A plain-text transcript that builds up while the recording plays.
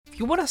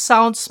you want to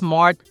sound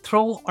smart,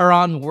 throw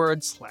around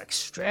words like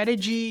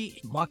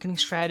strategy, marketing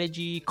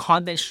strategy,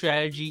 content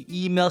strategy,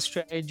 email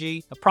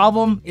strategy. The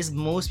problem is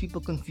most people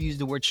confuse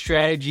the word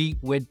strategy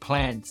with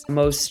plans.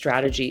 Most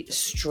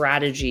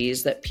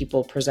strategies that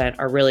people present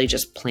are really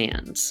just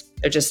plans.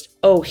 They're just,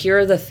 oh, here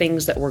are the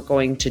things that we're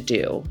going to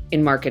do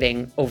in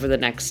marketing over the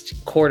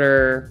next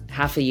quarter,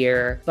 half a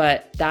year.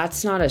 But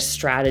that's not a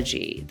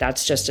strategy.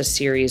 That's just a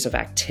series of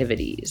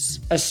activities.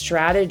 A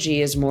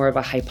strategy is more of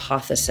a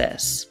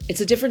hypothesis.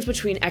 It's a difference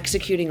between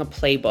executing a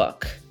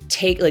playbook,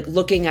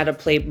 looking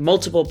at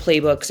multiple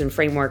playbooks and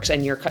frameworks,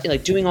 and you're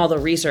like doing all the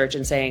research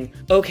and saying,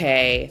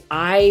 okay,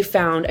 I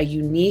found a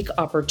unique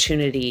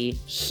opportunity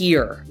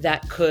here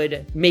that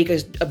could make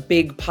a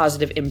big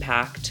positive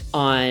impact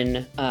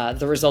on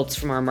the results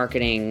from our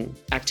marketing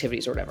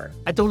activities or whatever.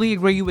 I totally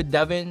agree with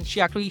Devin.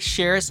 She actually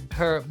shares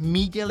her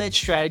media-led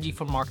strategy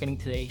for marketing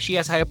today. She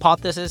has a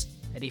hypothesis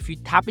that if you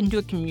tap into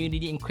a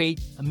community and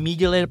create a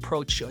media-led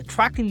approach to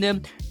attracting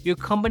them, your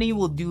company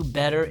will do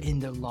better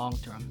in the long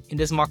term. In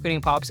this Marketing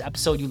Pops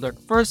episode, you learn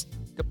first,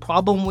 the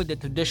problem with the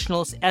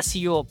traditional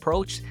SEO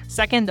approach.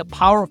 Second, the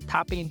power of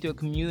tapping into a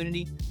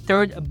community.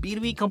 Third, a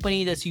B2B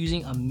company that's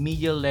using a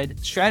media-led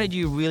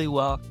strategy really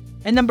well.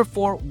 And number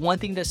 4, one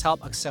thing that's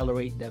helped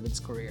accelerate Devin's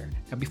career.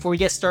 Now, before we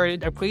get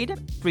started, I've created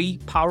a free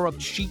power-up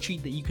cheat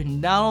sheet that you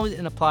can download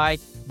and apply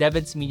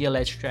Devin's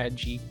media-led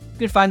strategy.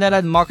 You can find that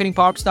at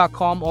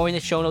marketingpops.com or in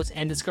the show notes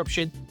and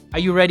description. Are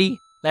you ready?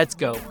 Let's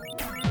go.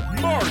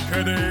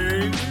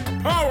 Marketing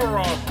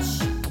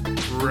Power-Ups.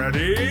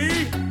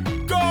 Ready?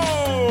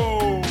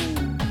 Go!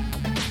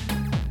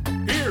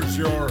 Here's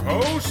your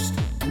host,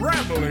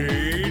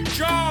 Bramhall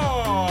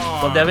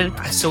John. Well, Devin,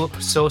 I'm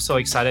so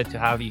excited to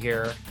have you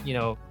here. You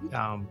know,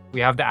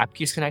 we have the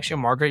AppFuse connection.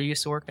 Margaret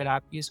used to work at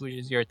AppFuse, which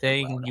is your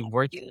thing. You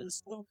worked.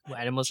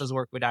 Animals has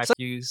worked with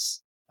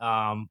AppFuse.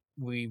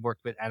 We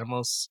worked with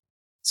Animals.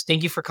 So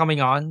thank you for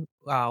coming on.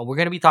 We're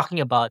going to be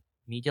talking about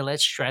media-led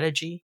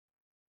strategy.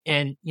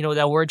 And, you know,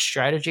 that word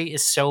strategy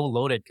is so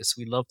loaded because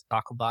we love to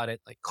talk about it,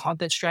 like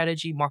content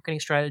strategy, marketing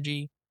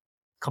strategy,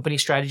 company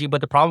strategy.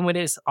 But the problem with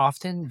it is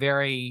often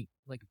very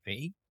like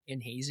vague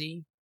and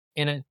hazy.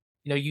 And,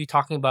 you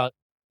talking about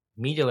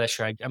media-led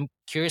strategy. I'm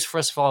curious,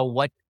 first of all,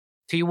 what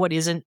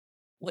isn't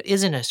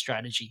a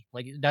strategy?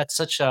 Like that's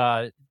such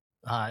a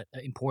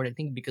important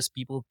thing because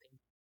people think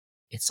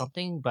it's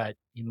something, but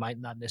it might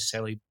not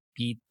necessarily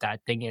be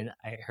that thing. And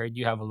I heard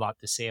you have a lot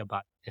to say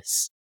about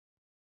this.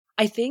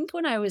 I think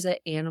when I was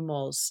at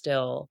Animals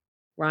still,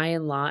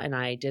 Ryan Law and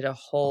I did a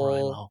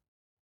whole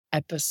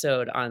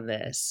episode on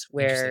this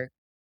where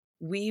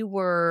we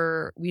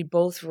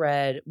both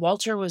read,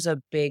 Walter was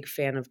a big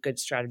fan of Good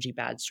Strategy,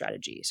 Bad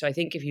Strategy. So I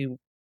think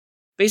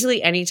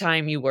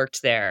anytime you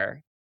worked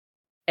there,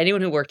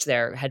 anyone who worked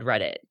there had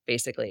read it,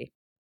 basically.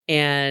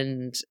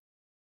 And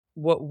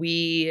what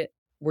we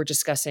were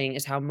discussing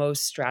is how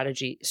most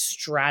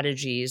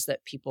strategies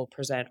that people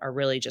present are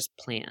really just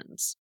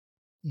plans.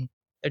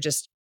 They're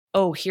just,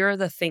 oh, here are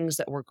the things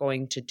that we're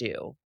going to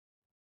do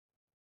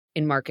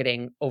in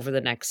marketing over the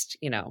next,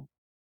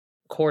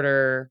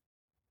 quarter,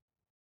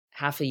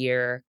 half a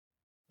year.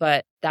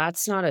 But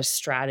that's not a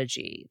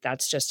strategy.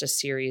 That's just a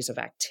series of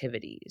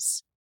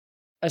activities.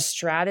 A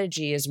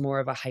strategy is more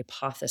of a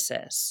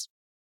hypothesis,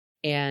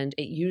 and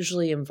it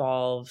usually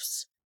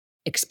involves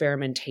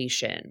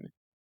experimentation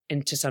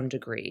and to some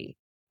degree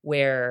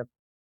where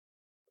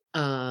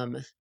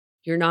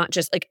you're not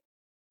just like,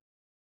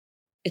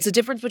 it's a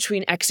difference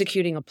between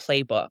executing a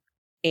playbook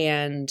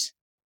and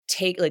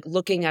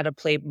looking at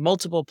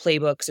multiple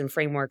playbooks and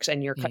frameworks,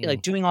 and you're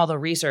like doing all the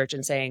research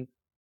and saying,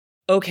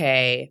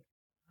 okay,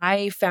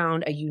 I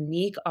found a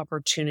unique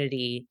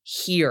opportunity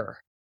here,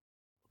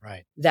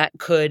 right, that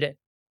could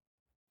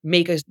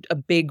make a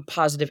big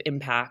positive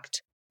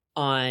impact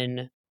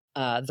on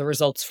the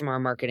results from our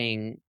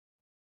marketing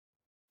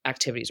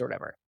activities or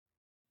whatever.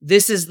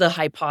 This is the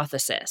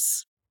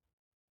hypothesis.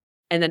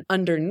 And then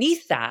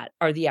underneath that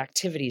are the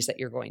activities that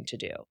you're going to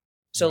do.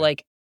 So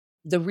like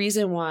the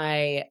reason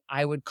why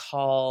I would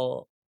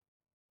call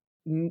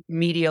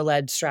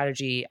media-led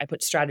strategy, I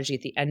put strategy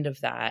at the end of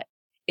that,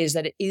 is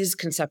that it is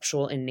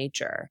conceptual in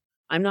nature.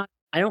 I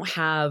don't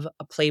have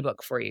a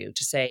playbook for you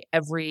to say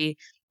every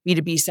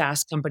B2B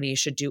SaaS company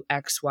should do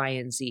X, Y,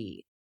 and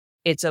Z.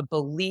 It's a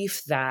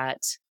belief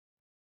that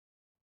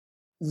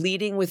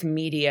leading with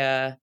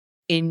media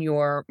in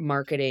your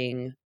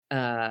marketing,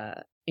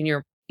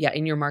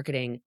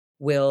 marketing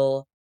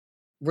will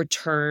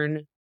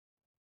return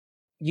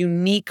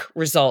unique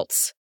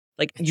results,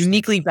 like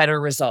uniquely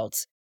better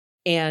results,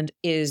 and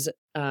is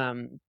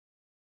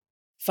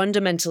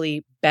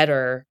fundamentally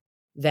better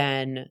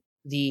than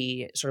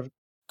the sort of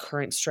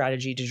current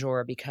strategy du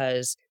jour,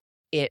 because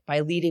by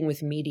leading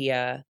with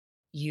media,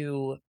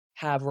 you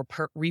have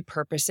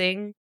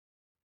repurposing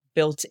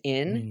built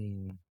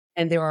in.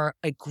 And there are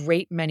a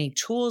great many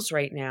tools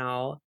right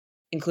now,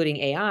 including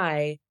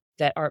AI,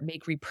 that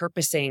make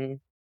repurposing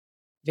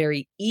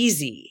very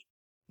easy.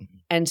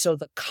 And so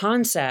the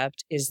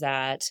concept is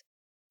that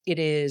it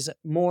is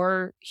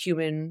more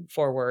human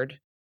forward.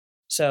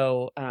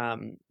 So,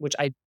 which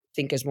I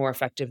think is more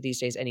effective these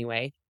days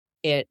anyway.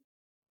 It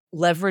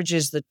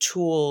leverages the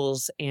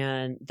tools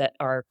and that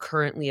are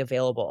currently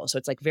available. So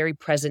it's like very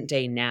present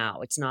day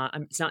now. It's not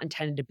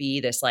intended to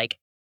be this like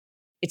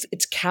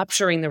it's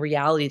capturing the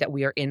reality that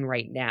we are in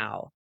right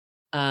now.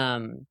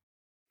 And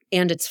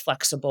it's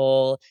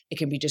flexible. It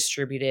can be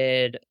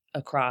distributed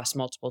across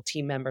multiple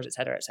team members, et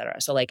cetera, et cetera.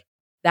 So like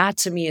that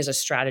to me is a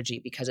strategy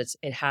because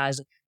it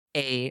has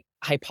a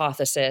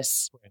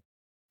hypothesis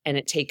and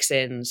it takes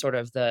in sort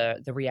of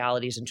the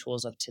realities and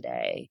tools of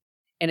today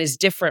and is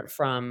different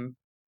from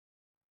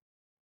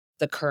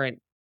the current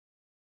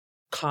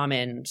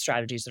common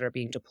strategies that are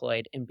being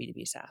deployed in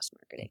B2B SaaS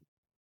marketing.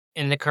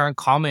 And the current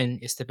common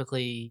is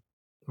typically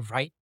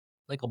write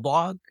like a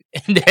blog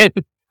and then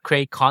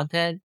create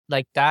content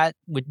like that.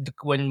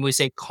 When we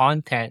say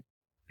content,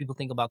 people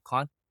think about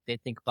content, they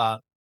think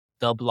about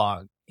the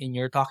blog. And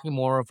you're talking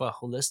more of a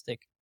holistic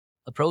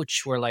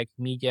approach where like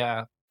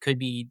media could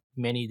be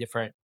many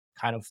different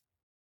kind of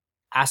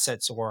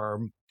assets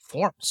or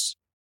forms.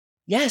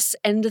 Yes.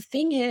 And the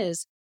thing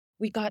is,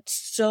 we got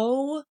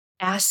so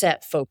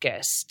asset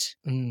focused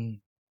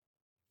in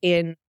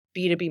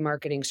B2B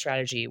marketing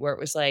strategy where it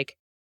was like,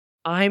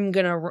 I'm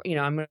going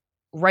to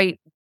write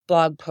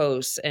blog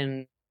posts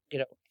and,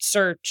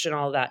 search and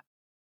all that.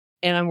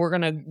 And we're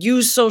going to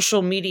use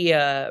social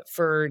media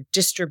for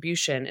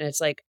distribution. And it's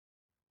like,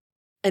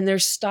 and there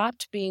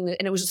stopped being,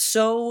 and it was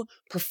so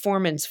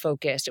performance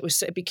focused.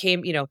 It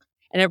became,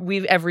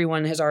 and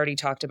everyone has already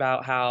talked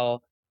about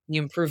how the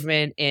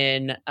improvement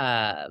in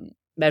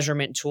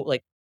measurement tool,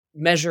 like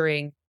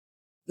measuring,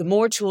 the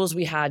more tools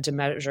we had to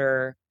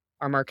measure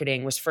our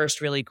marketing was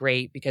first really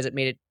great because it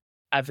made it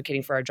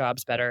advocating for our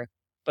jobs better,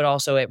 but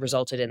also it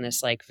resulted in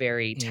this like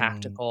very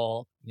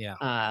tactical,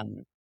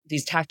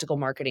 these tactical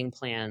marketing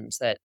plans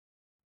that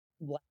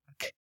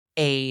lack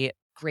a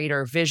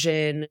greater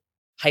vision,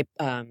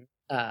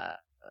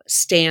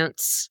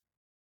 stance,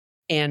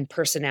 and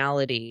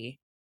personality,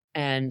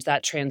 and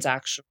that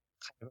transactional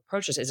kind of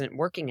approaches isn't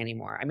working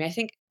anymore. I mean, I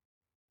think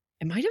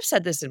I might have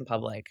said this in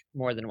public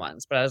more than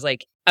once, but I was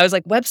like,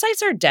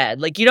 websites are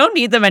dead. Like, you don't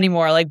need them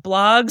anymore. Like,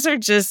 blogs are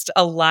just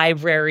a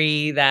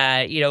library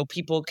that,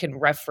 people can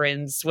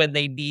reference when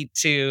they need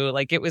to.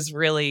 Like, it was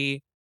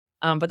really,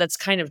 but that's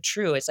kind of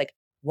true. It's like,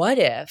 what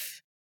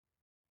if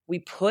we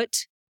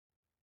put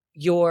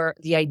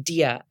the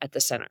idea at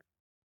the center?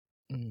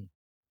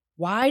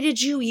 Why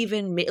did you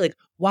even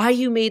why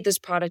you made this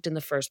product in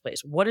the first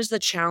place? What is the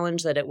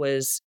challenge that it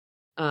was,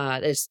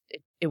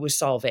 it was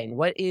solving?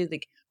 What is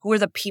who are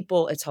the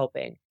people it's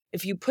helping?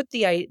 If you put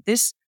a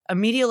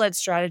media-led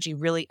strategy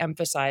really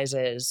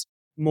emphasizes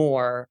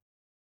more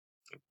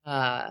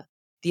the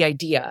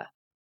idea,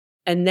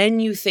 and then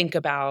you think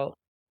about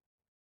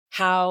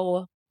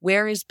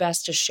where is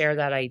best to share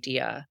that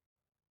idea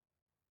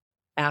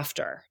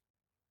after.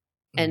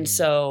 And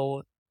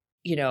so,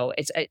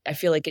 I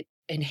feel like it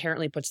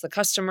inherently puts the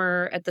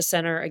customer at the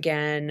center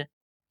again.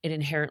 It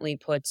inherently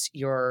puts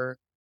your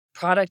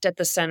product at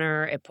the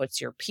center. It puts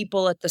your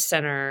people at the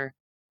center.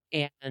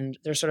 And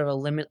there's sort of a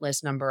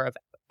limitless number of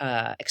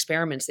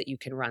experiments that you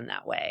can run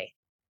that way.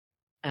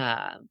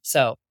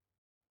 So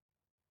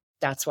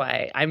that's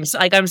why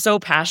I'm so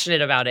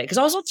passionate about it. Because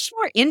also it's just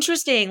more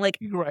interesting. Like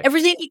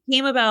everything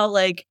became about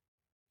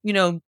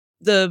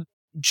the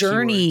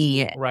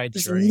journey,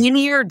 this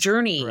linear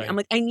journey. Right. I'm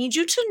like, I need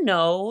you to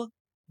know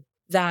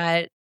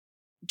that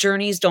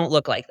journeys don't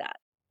look like that.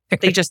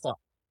 They just don't.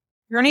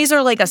 Journeys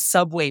are like a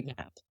subway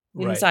map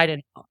inside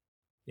and out.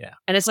 Yeah.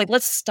 And it's like,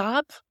 let's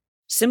stop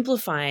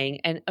simplifying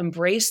and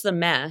embrace the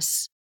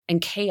mess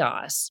and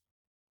chaos.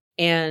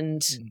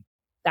 And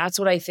that's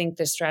what I think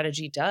this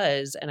strategy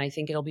does. And I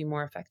think it'll be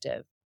more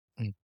effective.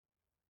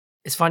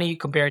 It's funny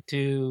compared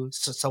to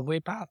subway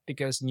path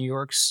because New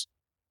York's,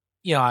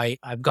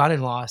 I've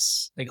gotten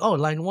lost. Like,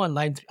 line 1,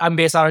 line 3. I'm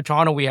based out of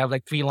Toronto. We have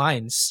like 3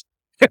 lines.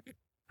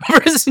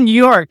 Versus New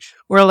York,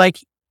 where like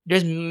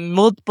there's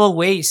multiple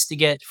ways to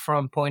get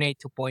from point A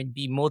to point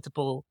B,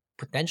 multiple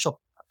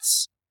potential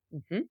paths.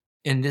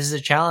 And this is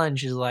a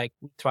challenge. Is like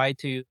we try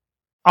to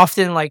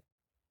often like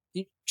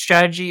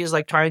strategy is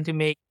like trying to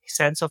make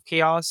sense of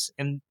chaos,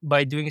 and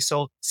by doing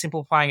so,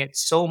 simplifying it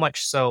so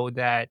much so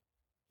that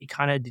it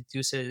kind of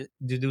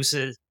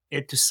deduces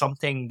it to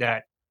something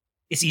that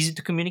is easy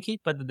to communicate,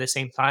 but at the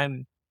same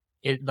time,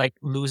 it like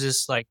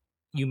loses like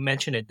you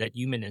mentioned it that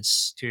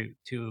humanness to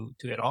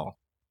it all.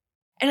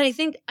 And I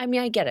think,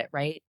 I get it,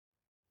 right?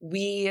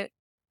 We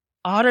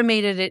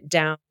automated it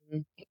down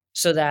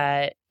so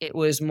that it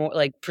was more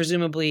like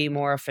presumably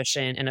more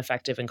efficient and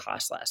effective and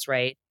cost less,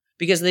 right?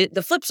 Because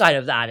the flip side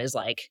of that is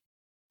like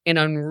an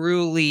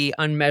unruly,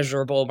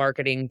 unmeasurable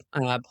marketing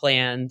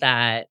plan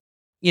that,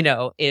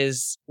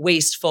 is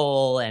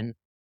wasteful. And,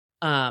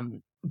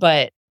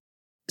 but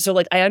so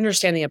like, I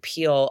understand the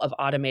appeal of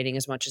automating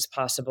as much as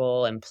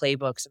possible and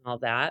playbooks and all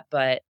that.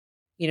 But,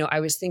 I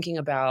was thinking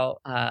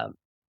about,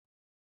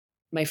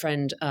 my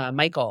friend,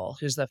 Michael,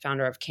 who's the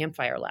founder of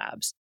Campfire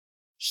Labs.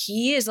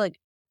 He is like,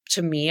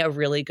 to me, a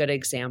really good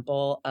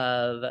example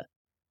of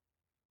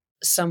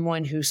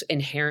someone who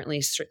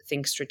inherently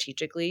thinks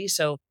strategically.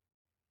 So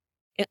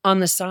on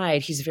the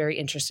side, he's very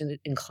interested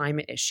in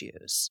climate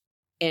issues.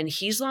 And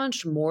he's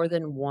launched more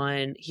than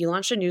one. He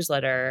launched a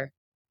newsletter,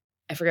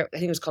 I think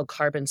it was called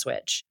Carbon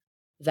Switch,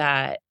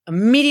 that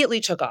immediately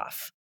took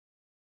off,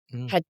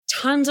 had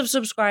tons of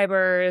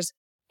subscribers,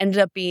 ended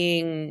up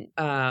being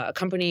a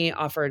company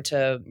offered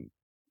to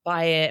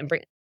buy it and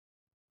bring.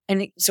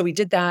 And so we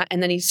did that.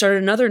 And then he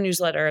started another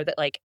newsletter that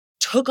like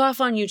took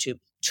off on YouTube,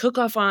 took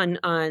off on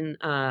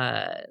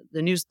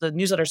the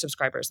newsletter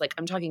subscribers. Like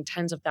I'm talking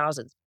tens of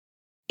thousands.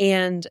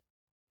 And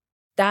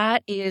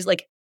that is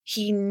like,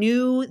 he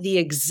knew the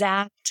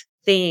exact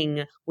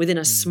thing within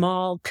a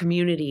small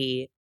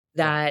community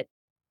that,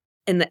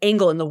 and the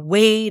angle and the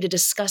way to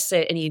discuss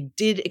it. And he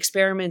did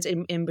experiments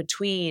in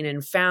between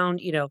and found,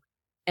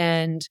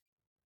 and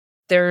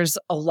there's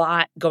a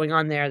lot going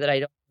on there that I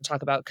don't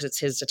talk about because it's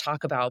his to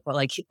talk about, but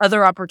like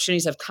other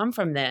opportunities have come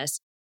from this.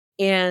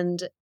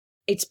 And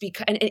it's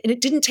because, and it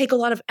didn't take a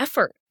lot of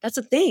effort. That's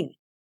the thing.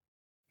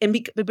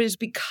 But it's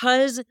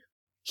because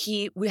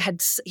he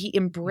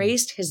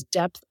embraced his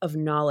depth of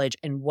knowledge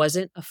and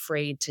wasn't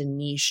afraid to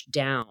niche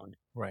down.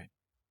 Right.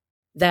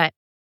 That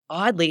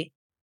oddly,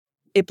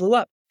 it blew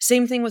up.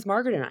 Same thing with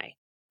Margaret and I,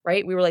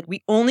 right? We were like,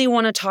 we only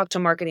want to talk to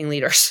marketing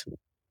leaders.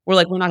 We're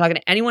like, we're not talking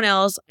to anyone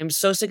else. I'm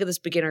so sick of this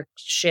beginner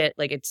shit.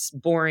 Like it's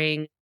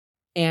boring.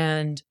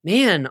 And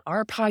man,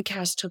 our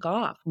podcast took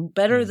off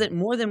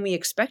more than we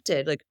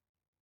expected. Like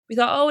we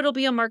thought, oh, it'll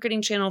be a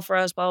marketing channel for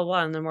us, blah, blah,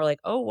 blah. And then we're like,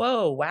 oh,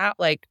 whoa, wow.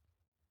 Like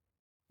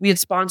we had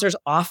sponsors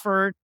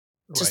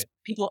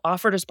people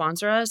offer to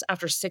sponsor us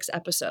after 6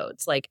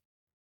 episodes, like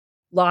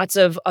lots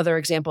of other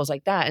examples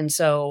like that. And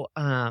so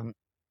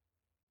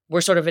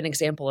we're sort of an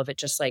example of it,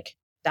 just like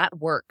that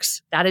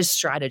works. That is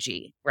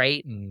strategy,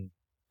 right?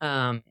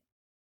 And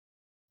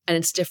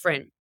it's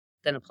different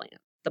than a plan.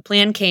 The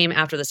plan came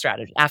after the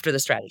strategy.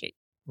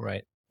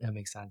 Right. That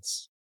makes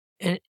sense.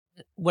 And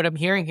what I'm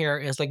hearing here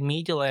is like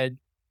media-led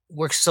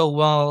works so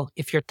well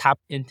if you're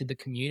tapped into the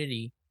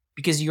community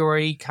because you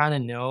already kind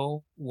of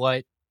know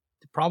what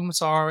the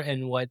problems are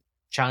and what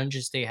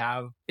challenges they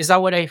have. Is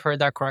that what I heard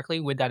that correctly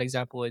with that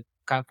example with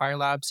Campfire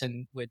Labs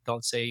and with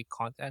Don't Say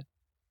Content?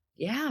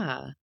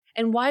 Yeah.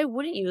 And why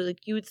wouldn't you? Like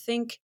you would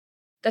think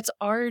that's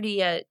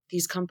already at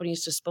these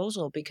companies'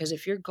 disposal because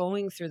if you're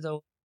going through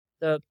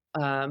the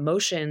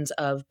motions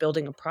of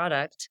building a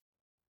product,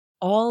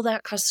 all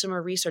that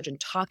customer research and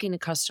talking to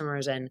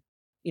customers and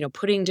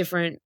putting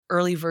different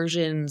early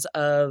versions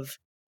of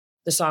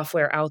the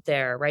software out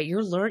there, right?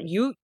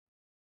 You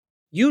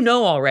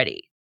know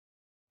already,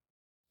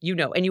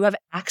 and you have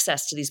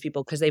access to these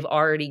people because they've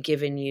already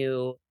given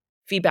you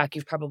feedback.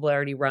 You've probably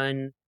already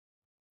run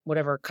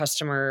whatever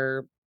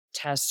customer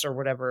tests or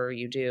whatever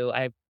you do.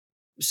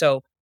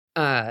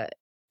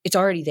 It's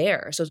already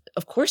there. So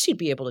of course you'd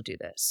be able to do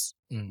this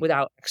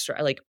without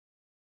extra, like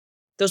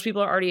those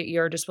people are already at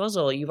your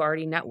disposal. You've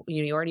already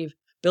you already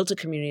built a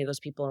community of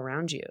those people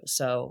around you.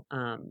 So,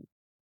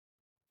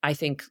 I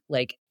think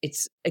like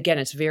it's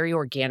very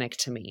organic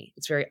to me.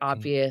 It's very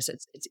obvious.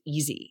 It's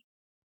easy.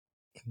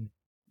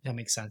 That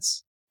makes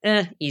sense.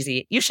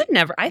 Easy. You should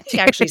never, I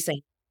think actually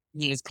saying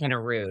easy is kind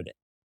of rude.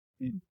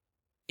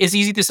 It's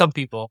easy to some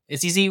people.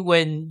 It's easy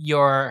when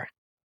I'm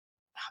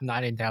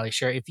not entirely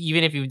sure.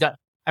 Even if you've done,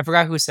 I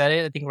forgot who said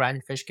it. I think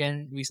Ryan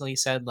Fishkin recently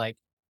said like,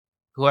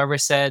 whoever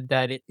said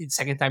that the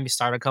second time you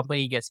start a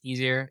company it gets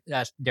easier,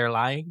 that they're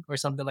lying or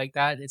something like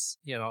that. It's,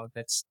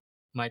 that's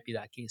might be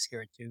that case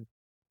here too.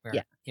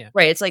 Yeah.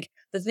 Right. It's like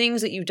the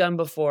things that you've done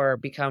before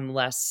become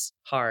less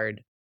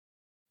hard,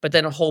 but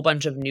then a whole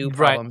bunch of new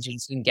problems you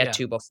didn't get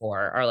to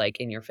before are like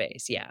in your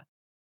face. Yeah.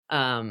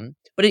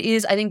 But it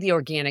is, I think the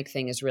organic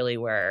thing is really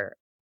where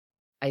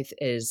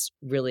is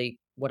really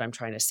what I'm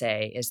trying to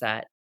say is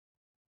that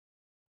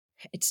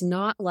it's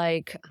not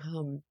like,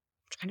 I'm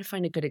trying to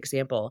find a good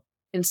example.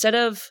 Instead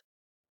of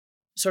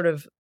sort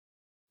of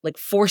like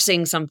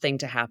forcing something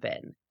to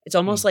happen, it's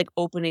almost like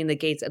opening the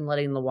gates and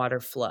letting the water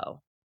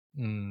flow.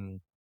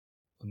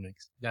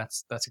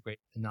 That's a great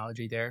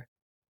analogy there.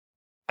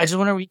 I just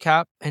want to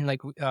recap and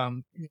like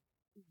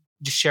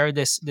just share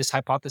this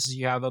hypothesis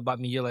you have about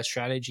media-led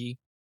strategy.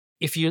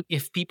 If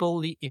people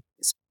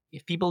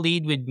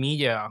lead with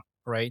media,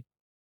 right?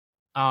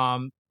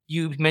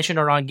 You mentioned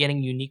around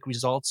getting unique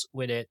results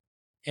with it.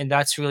 And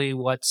that's really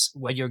what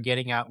you're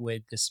getting at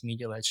with this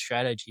media-led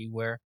strategy,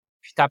 where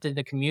if you tap into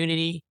the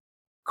community,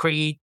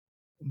 create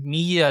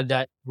media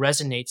that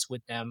resonates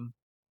with them,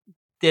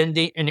 then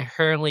they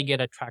inherently get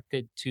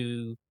attracted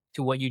to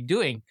what you're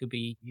doing. Could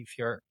be if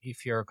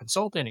you're a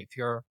consultant, if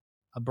you're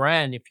a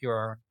brand, if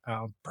you're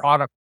a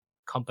product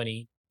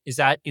company.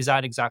 Am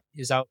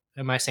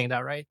I saying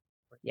that right?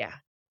 Yeah.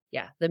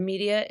 The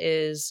media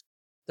is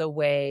the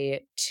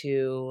way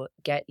to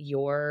get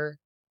your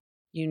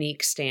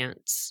unique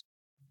stance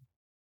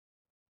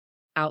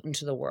out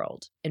into the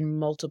world in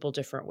multiple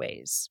different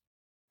ways,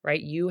 right?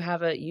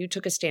 You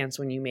took a stance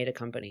when you made a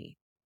company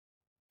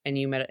and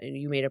you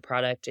made a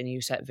product and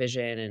you set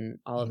vision and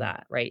all of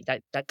that, right?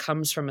 That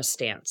comes from a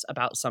stance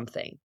about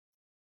something.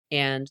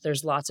 And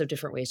there's lots of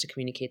different ways to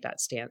communicate that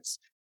stance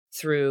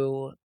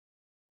through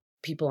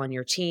people on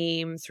your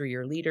team, through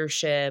your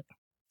leadership,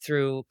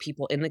 through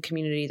people in the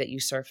community that you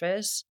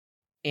surface.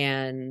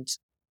 And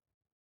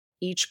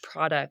each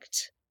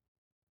product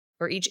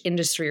or each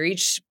industry or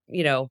each,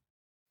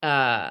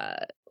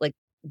 like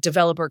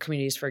developer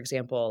communities, for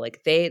example,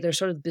 like there's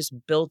sort of this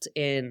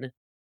built-in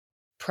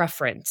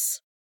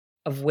preference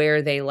of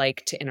where they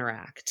like to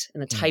interact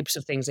and the types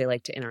of things they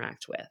like to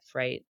interact with,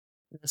 right?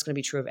 And that's going to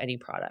be true of any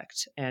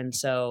product. And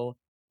so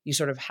you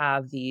sort of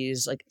have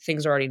these like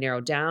things already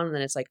narrowed down, and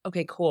then it's like,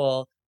 okay,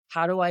 cool.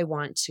 How do I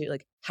want to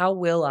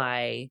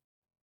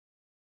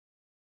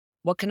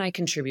what can I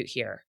contribute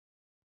here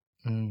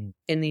in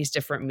these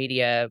different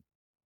media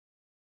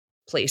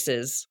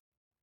places?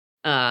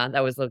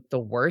 That was the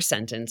worst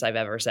sentence I've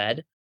ever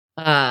said.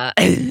 But,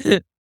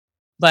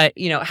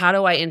 how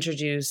do I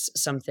introduce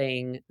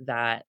something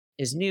that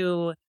is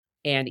new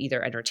and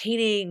either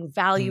entertaining,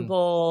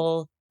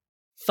 valuable,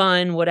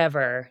 fun,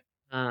 whatever?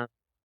 I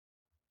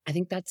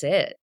think that's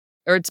it.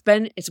 Or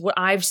it's what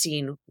I've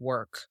seen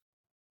work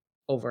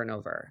over and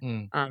over.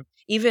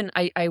 Even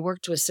I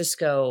worked with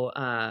Cisco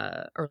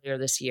earlier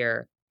this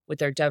year with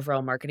their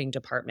DevRel marketing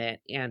department,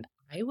 and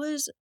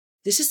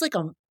this is like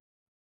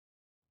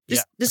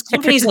this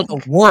company is like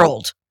a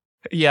world.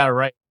 Yeah,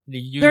 right.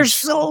 They're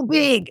so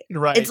big.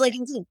 Right. It's like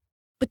insane.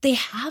 But they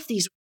have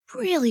these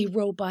really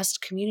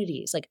robust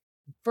communities. Like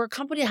for a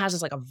company that has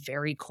this like a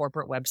very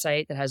corporate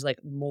website that has like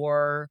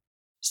more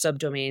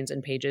subdomains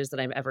and pages than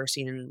I've ever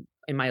seen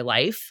in my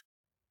life,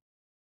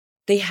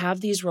 they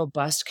have these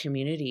robust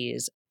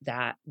communities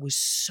that was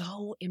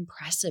so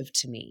impressive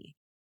to me.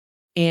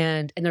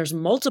 And there's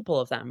multiple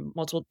of them,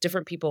 multiple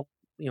different people,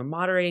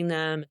 moderating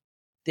them,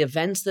 the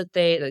events that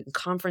the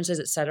conferences,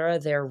 et cetera.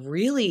 They're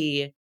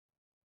really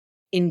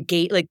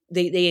engage, like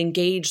they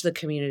engage the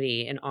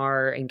community and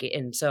are engaged.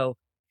 And so,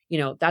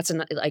 that's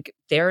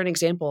they're an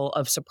example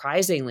of,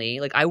 surprisingly,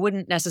 like I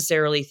wouldn't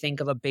necessarily think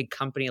of a big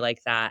company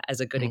like that as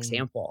a good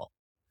example,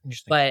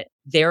 but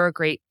they're a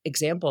great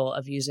example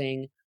of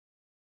using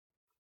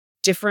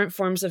different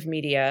forms of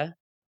media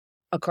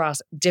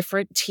across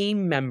different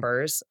team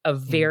members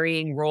of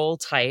varying role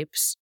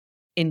types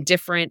in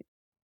different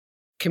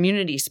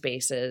community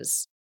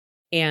spaces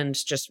and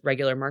just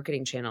regular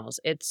marketing channels.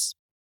 It's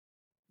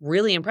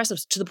really impressive,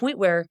 to the point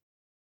where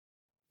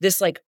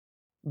this like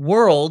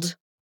world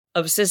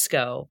of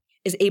Cisco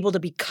is able to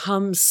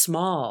become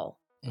small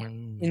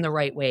in the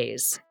right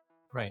ways,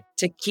 right?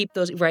 To keep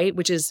those right,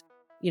 which is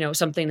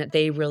something that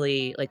they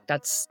really like.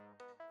 That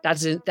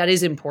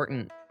is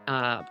important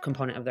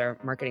component of their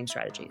marketing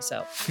strategy.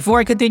 So before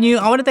I continue,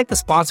 I want to thank the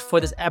sponsor for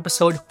this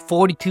episode,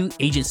 42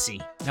 Agency.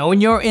 Now, when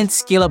you're in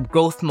scale-up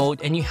growth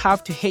mode and you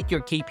have to hit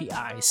your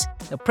KPIs,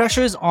 the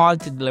pressure is on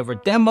to deliver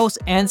demos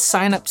and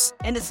signups,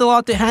 and it's a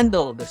lot to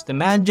handle. There's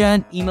demand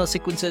gen, email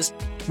sequences,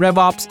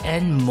 RevOps,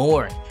 and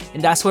more.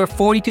 And that's where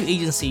 42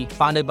 Agency,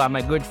 founded by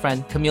my good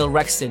friend Camille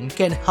Rexton,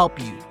 can help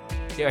you.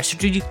 They're a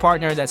strategic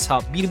partner that's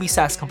helped B2B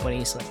SaaS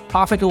companies like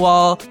Profit to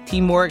Wall,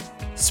 Teamwork,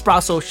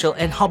 Sprout Social,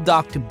 and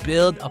HubDoc to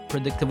build a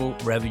predictable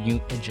revenue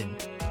engine.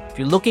 If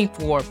you're looking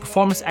for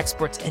performance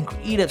experts and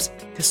creatives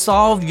to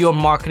solve your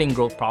marketing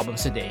growth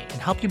problems today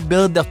and help you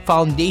build the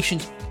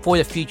foundations for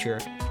the future,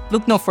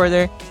 look no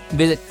further.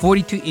 Visit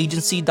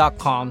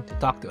 42agency.com to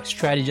talk to a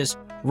strategist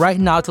right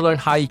now to learn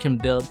how you can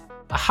build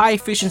a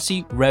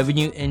high-efficiency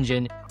revenue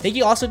engine. Thank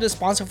you also to the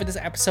sponsor for this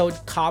episode,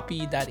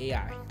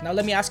 Copy.ai. Now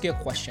let me ask you a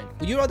question.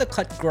 Would you rather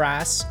cut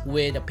grass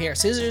with a pair of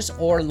scissors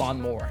or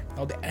lawnmower?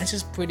 Now the answer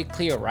is pretty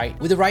clear, right?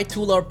 With the right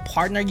tool or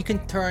partner, you can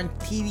turn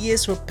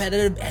tedious,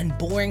 repetitive, and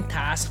boring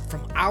tasks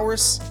from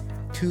hours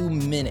to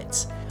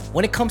minutes.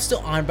 When it comes to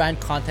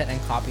on-brand content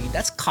and copy,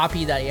 that's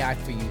Copy.ai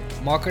for you.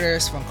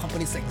 Marketers from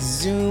companies like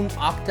Zoom,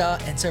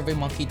 Okta, and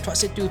SurveyMonkey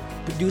trust it to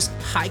produce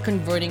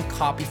high-converting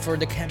copy for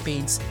their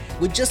campaigns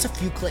with just a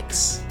few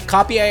clicks.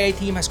 Copy.ai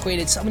team has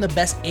created some of the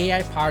best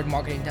AI-powered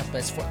marketing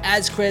templates for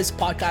ad scripts,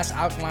 podcast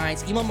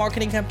outlines, email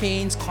marketing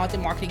campaigns,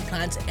 content marketing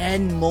plans,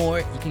 and more.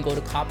 You can go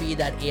to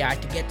Copy.ai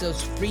to get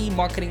those free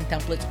marketing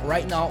templates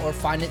right now, or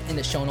find it in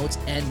the show notes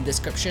and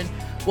description.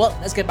 Well,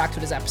 let's get back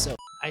to this episode.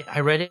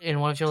 I read it in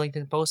one of your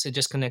LinkedIn posts. It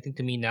just connected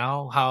to me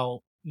now how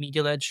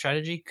media-led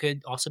strategy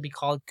could also be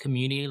called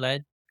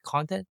community-led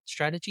content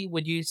strategy.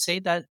 Would you say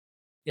that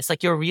it's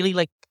like you're really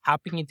like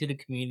tapping into the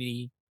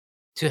community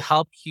to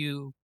help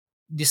you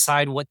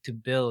decide what to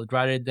build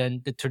rather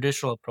than the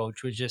traditional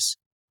approach, which is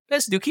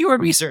let's do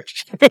keyword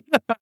research.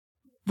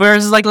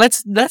 Whereas like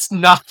let's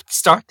not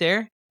start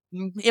there.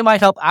 It might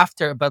help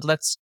after, but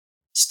let's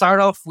start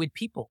off with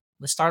people.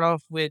 Let's start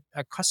off with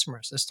our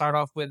customers. Let's start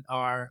off with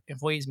our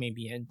employees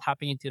maybe, and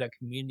tapping into the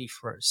community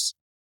first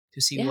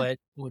to see what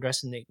would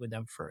resonate with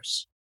them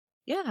first.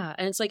 Yeah.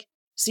 And it's like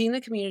seeing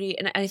the community,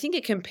 and I think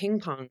it can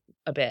ping pong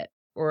a bit,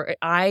 or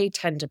I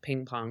tend to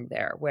ping pong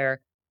there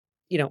where,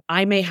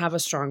 I may have a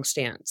strong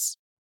stance.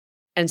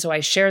 And so I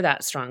share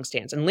that strong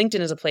stance. And LinkedIn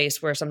is a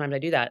place where sometimes I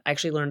do that. I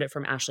actually learned it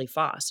from Ashley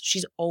Foss.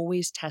 She's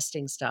always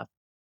testing stuff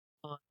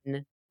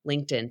on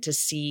LinkedIn to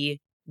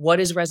see what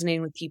is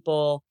resonating with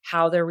people,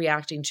 how they're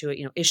reacting to it.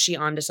 Is she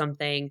onto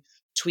something,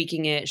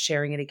 tweaking it,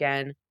 sharing it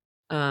again?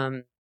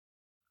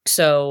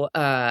 So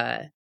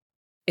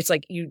it's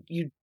like you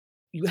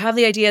have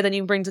the idea, then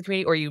you bring to the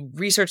community, or you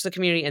research the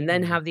community and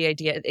then have the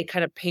idea. It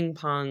kind of ping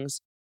pongs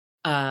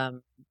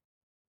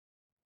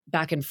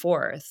back and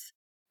forth.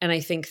 And I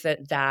think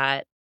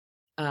that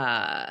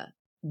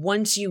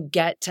once you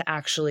get to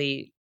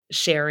actually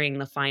sharing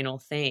the final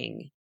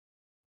thing,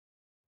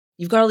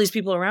 you've got all these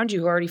people around you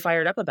who are already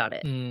fired up about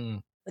it.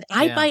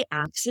 I, by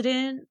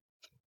accident,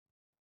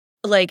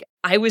 like,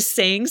 I was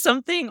saying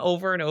something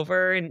over and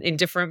over in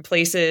different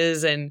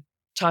places and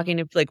talking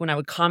to, like, when I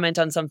would comment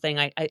on something,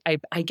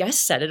 I guess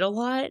said it a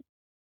lot,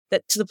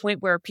 that to the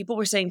point where people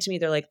were saying to me,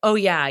 they're like, "Oh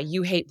yeah,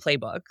 you hate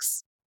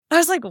playbooks." I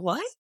was like,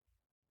 "What?"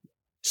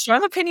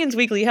 Strong opinions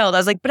weakly held. I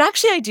was like, "But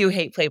actually I do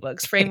hate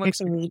playbooks.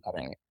 Frameworks are really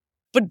better."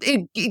 But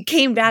it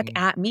came back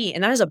at me,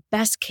 and that is a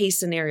best case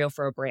scenario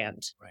for a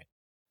brand. Right.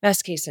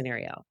 Best case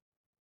scenario.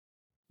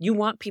 You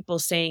want people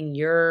saying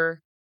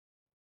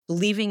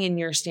believing in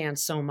your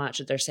stance so much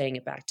that they're saying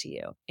it back to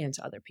you and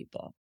to other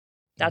people.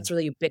 That's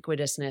where the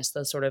ubiquitousness,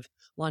 the sort of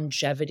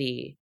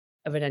longevity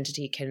of an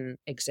entity can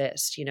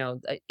exist.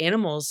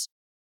 Animals,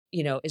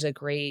 is a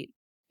great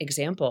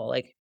example.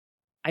 Like,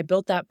 I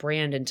built that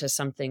brand into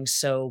something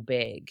so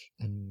big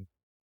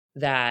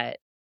that,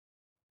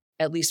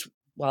 at least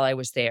while I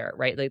was there,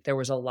 right? Like, there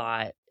was a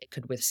lot it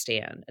could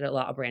withstand, and a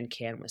lot a brand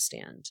can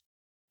withstand.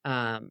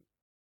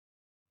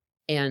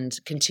 And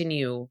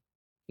continue,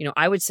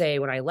 I would say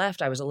when I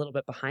left, I was a little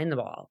bit behind the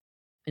ball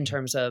in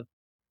terms of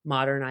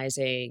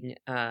modernizing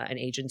an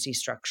agency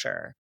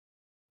structure.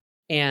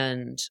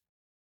 But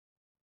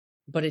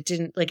it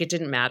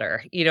didn't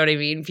matter. You know what I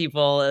mean?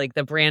 People, like,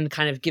 the brand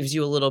kind of gives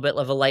you a little bit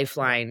of a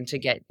lifeline to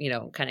get,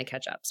 kind of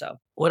catch up. So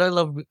What I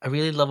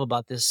really love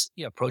about this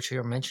approach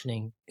you're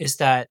mentioning is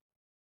that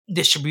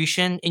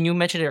distribution, and you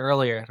mentioned it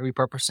earlier,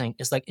 repurposing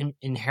is like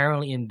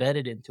inherently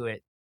embedded into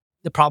it.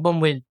 The problem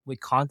with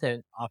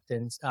content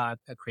often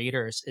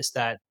creators is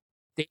that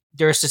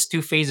there's just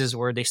two phases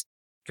where they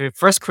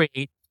first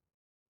create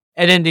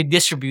and then they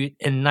distribute,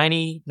 and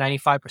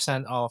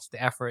 95% of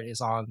the effort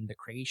is on the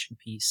creation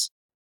piece.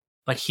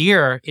 But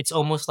here it's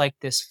almost like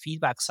this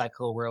feedback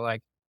cycle where,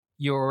 like,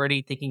 you're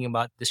already thinking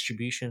about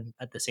distribution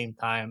at the same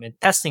time, and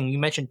testing. You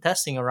mentioned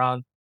testing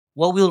around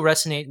what will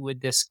resonate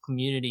with this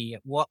community,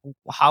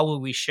 how will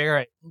we share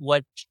it,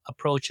 what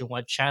approach and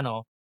what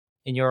channel.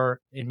 In your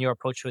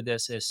approach with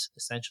this is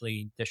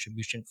essentially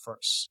distribution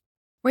first.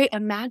 right.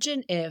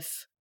 Imagine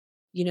if,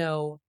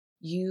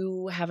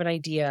 you have an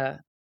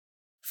idea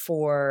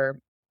for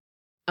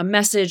a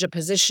message, a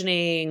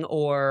positioning,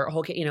 or a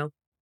whole,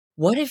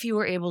 what if you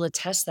were able to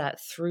test that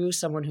through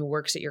someone who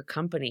works at your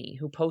company,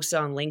 who posts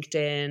on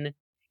LinkedIn,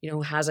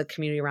 who has a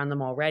community around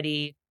them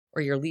already,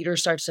 or your leader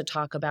starts to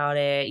talk about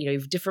it. You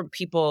have different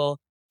people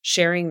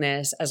sharing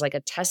this as like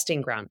a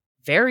testing ground,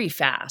 very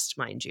fast,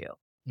 mind you.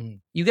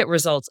 You get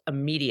results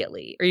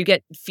immediately, or you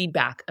get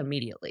feedback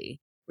immediately,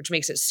 which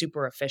makes it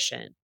super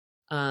efficient.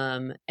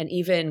 And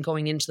even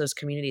going into those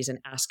communities and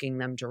asking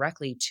them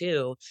directly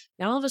too,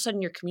 now all of a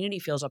sudden your community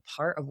feels a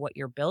part of what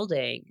you're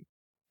building,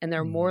 and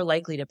they're more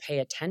likely to pay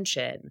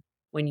attention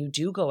when you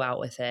do go out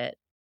with it.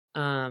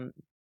 And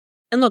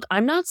look,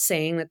 I'm not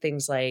saying that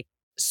things like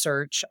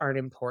search aren't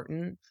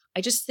important.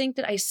 I just think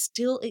that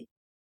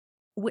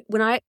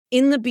when I,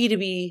 in the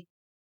B2B,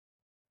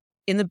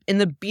 in the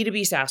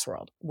B2B SaaS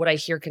world, what I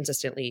hear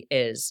consistently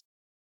is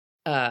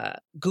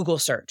Google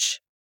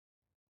search,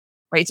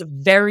 right? It's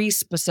very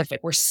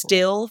specific. We're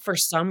still, for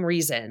some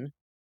reason,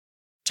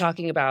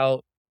 talking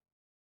about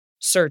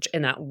search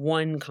in that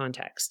one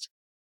context.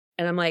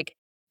 And I'm like,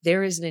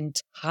 there is an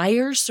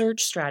entire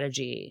search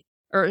strategy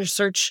or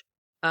search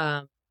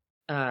approach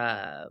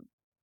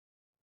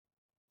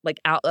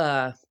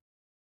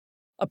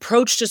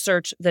to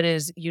search that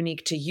is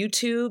unique to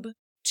YouTube,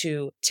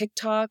 to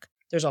TikTok.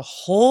 There's a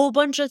whole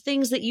bunch of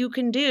things that you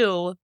can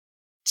do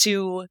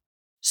to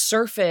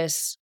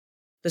surface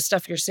the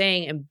stuff you're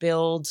saying and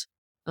build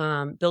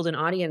an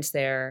audience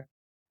there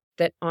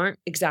that aren't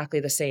exactly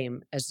the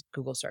same as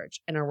Google search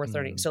and are worth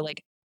learning. So,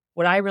 like,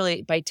 what I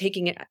really, by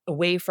taking it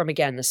away from,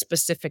 again, the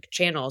specific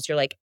channels, you're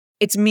like,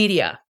 it's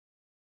media.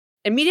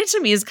 And media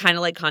to me is kind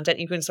of like content.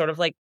 You can sort of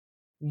like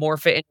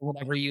morph it into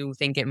whatever you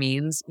think it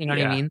means. You know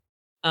what I mean?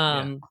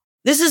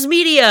 This is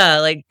media.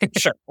 Like,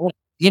 sure.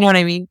 You know what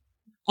I mean?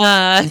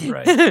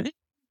 Right.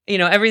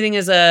 Everything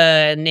is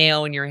a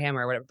nail in your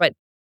hammer or whatever. But,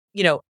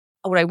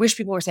 what I wish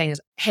people were saying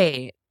is,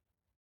 hey,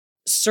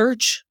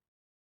 search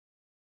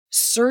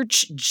is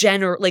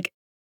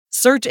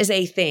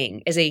a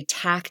thing, is a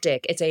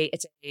tactic. It's a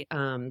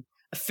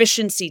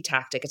efficiency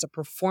tactic. It's a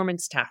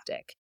performance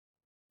tactic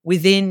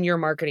within your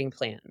marketing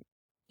plan.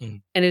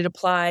 And it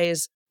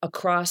applies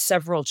across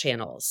several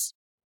channels.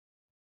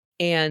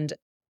 And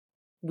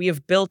we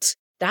have built,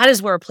 that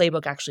is where a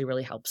playbook actually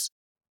really helps,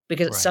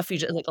 because it's stuff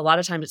like a lot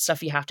of times it's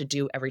stuff you have to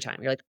do every time.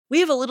 You're like, we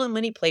have a little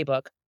mini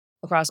playbook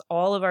across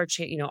all of our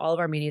all of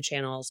our media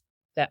channels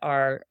that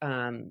are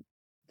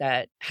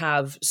that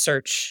have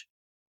search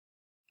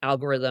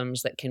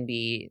algorithms that can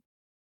be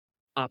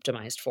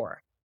optimized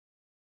for,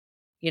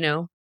 you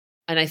know?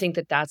 And I think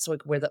that that's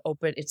like where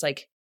it's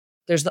like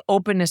there's the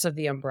openness of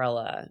the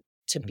umbrella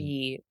to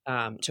be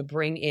to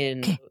bring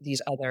in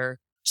these other,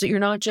 so you're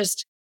not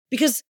just,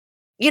 because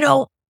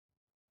it's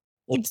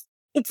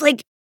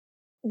like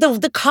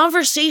the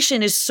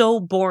conversation is so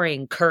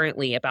boring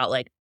currently about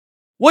like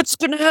what's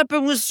going to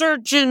happen with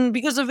search and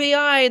because of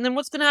AI, and then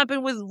what's going to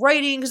happen with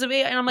writing because of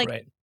AI, and I'm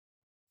like,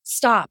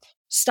 stop,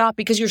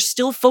 because you're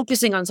still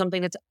focusing on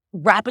something that's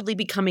rapidly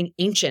becoming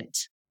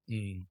ancient.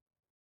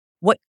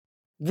 What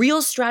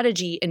real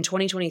strategy in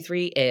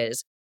 2023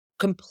 is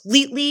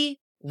completely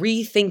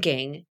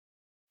rethinking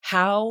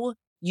how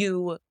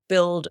you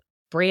build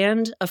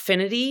brand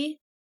affinity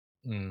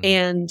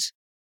and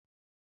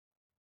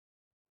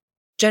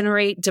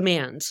generate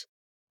demand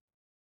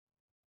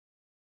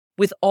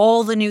with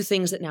all the new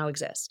things that now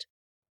exist.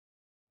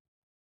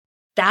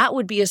 That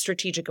would be a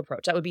strategic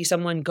approach. That would be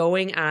someone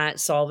going at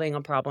solving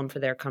a problem for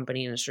their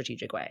company in a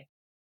strategic way.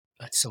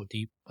 That's so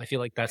deep. I feel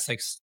like that's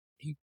like,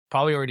 you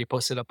probably already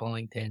posted up on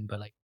LinkedIn, but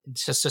like,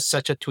 it's just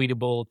such a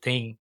tweetable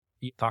thing.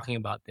 You're talking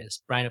about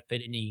this brand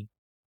affinity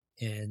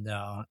and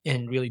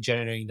really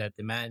generating that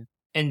demand.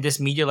 And this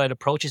media-led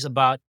approach is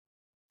about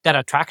that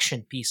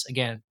attraction piece.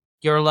 Again,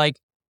 you're like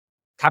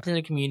tapping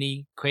the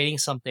community, creating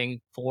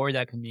something for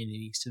that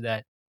community so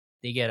that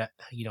they get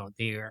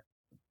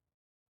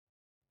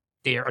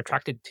they're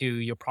attracted to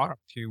your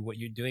product, to what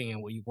you're doing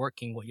and what you're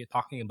working, what you're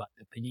talking about,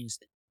 the opinions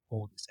that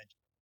hold, essentially.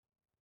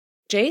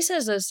 Jay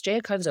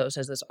Acunzo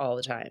says this all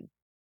the time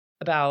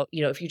about,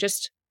 if you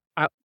just,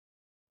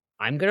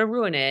 I'm going to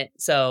ruin it,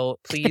 so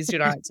please do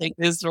not take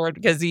this word,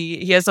 because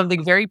he has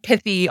something very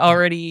pithy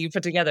already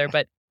put together,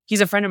 but he's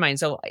a friend of mine.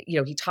 So,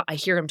 I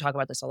hear him talk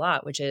about this a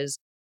lot, which is,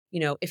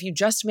 if you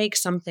just make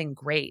something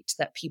great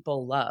that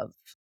people love,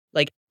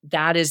 like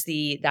that is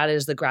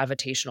the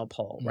gravitational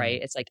pull,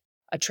 right? It's like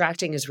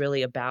attracting is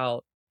really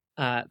about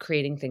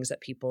creating things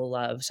that people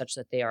love such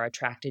that they are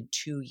attracted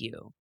to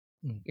you.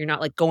 You're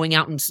not like going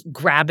out and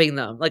grabbing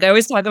them. Like I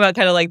always talk about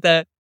kind of like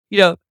the,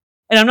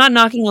 and I'm not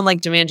knocking on like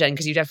demand gen,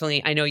 because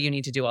I know you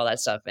need to do all that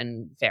stuff,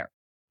 and fair.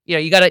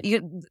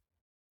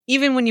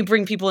 Even when you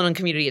bring people in a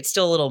community, it's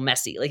still a little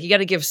messy. Like you got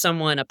to give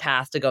someone a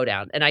path to go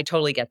down. And I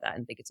totally get that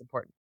and think it's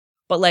important.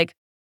 But like,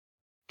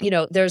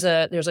 there's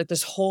like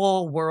this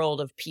whole world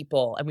of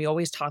people, and we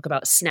always talk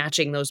about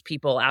snatching those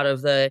people out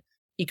of the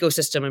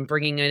ecosystem and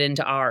bringing it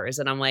into ours.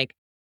 And I'm like,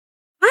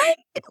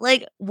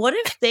 what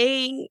if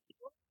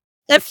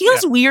that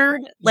feels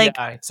weird. Like,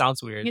 yeah, it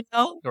sounds weird.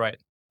 Right.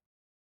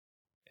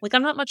 Like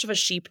I'm not much of a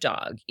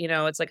sheepdog,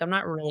 it's like, I'm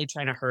not really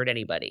trying to hurt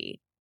anybody.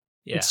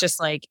 Yeah. It's just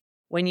like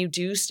when you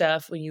do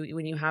stuff, when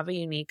you have a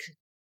unique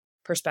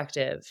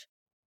perspective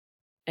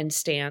and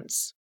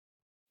stance,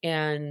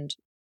 and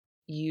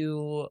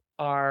you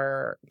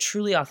are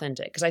truly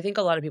authentic. Because I think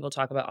a lot of people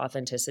talk about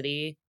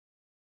authenticity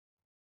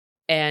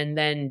and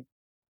then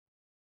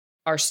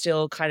are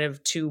still kind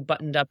of too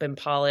buttoned up and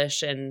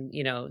polished and,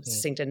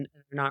 succinct, and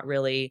not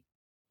really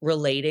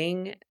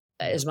relating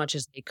as much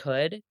as they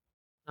could.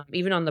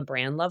 Even on the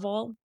brand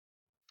level,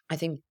 I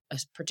think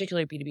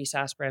particularly B2B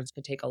SaaS brands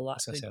could take a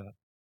lot.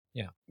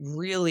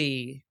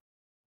 Really,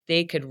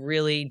 they could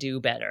really do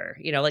better.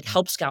 Like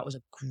Help Scout was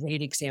a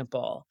great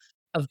example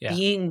of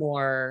being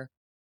more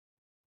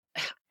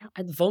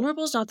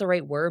vulnerable is not the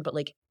right word, but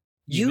like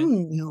you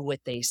knew what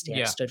they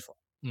stood for.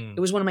 It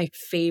was one of my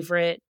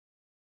favorite,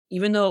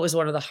 even though it was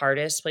one of the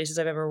hardest places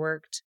I've ever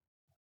worked.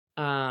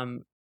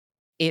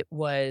 It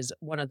was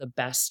one of the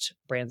best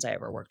brands I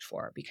ever worked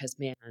for, because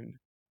man,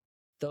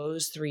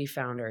 those three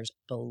founders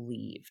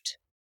believed,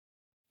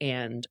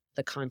 and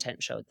the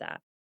content showed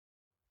that.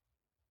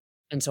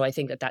 And so I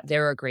think that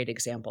they're a great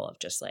example of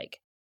just like,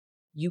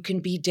 you can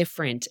be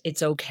different.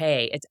 It's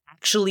okay. It's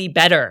actually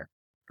better.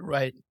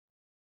 Right.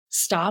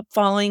 Stop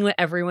following what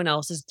everyone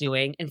else is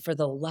doing. And for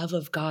the love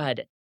of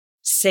God,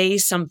 say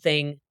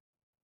something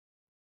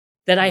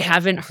that I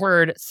haven't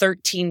heard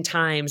 13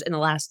 times in the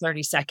last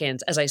 30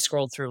 seconds as I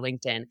scrolled through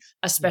LinkedIn,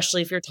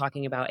 especially if you're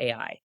talking about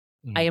AI.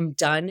 I am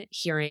done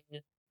hearing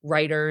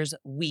writers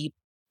weep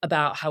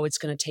about how it's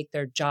going to take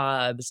their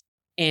jobs,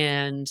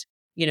 and,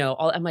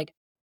 I'm like,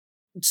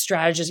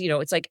 strategists,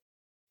 it's like,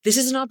 this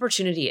is an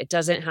opportunity. It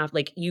doesn't have,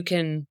 like, you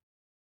can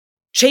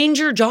change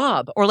your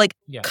job or like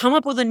come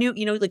up with a new,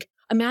 like,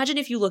 imagine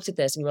if you looked at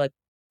this and you were like,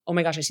 oh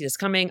my gosh, I see this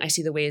coming. I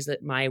see the ways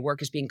that my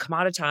work is being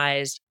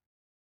commoditized.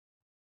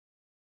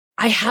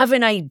 I have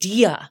an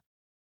idea.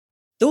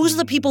 Those are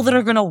the people that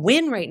are going to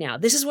win right now.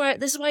 This is why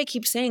I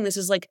keep saying this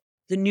is like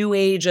the new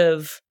age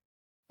of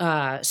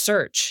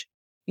search.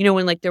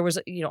 When like there was,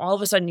 all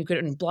of a sudden you could,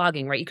 in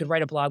blogging, right? You could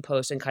write a blog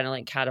post and kind of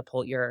like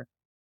catapult your,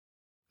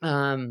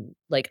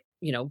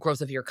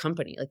 growth of your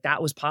company. Like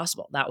that was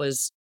possible.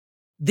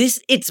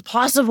 It's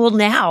possible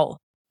now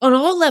on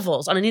all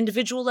levels, on an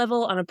individual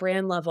level, on a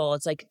brand level.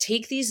 It's like,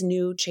 take these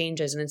new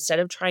changes, and instead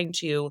of trying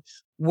to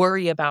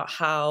worry about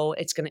how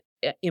it's going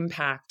to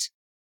impact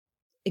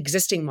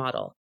existing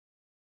model,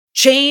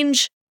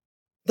 change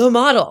the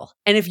model.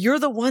 And if you're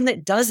the one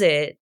that does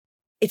it,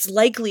 it's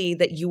likely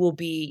that you will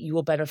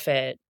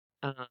benefit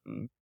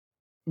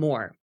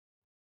more,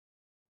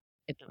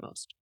 if not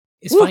most.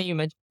 It's funny you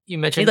mentioned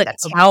Need like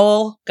a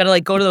towel. Gotta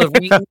like go to the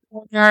reading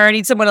corner. I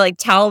need someone to like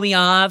towel me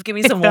off. Give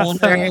me some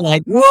water.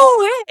 Like,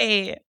 whoa,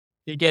 hey.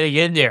 You're getting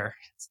in there.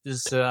 It's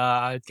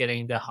this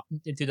getting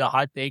into the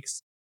hot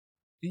takes.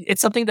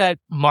 It's something that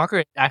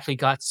Margaret actually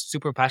got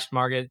super passionate.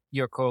 Margaret,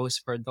 your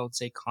co-host for Don't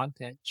Say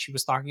Content, she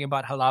was talking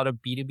about how a lot of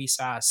B2B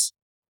SaaS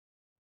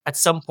at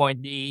some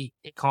point she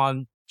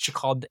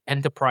called the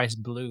enterprise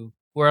blue,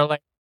 where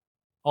like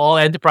all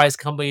enterprise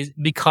companies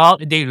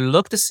they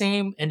look the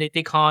same and they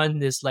take on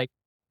this like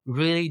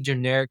really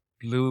generic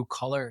blue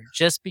color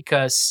just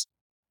because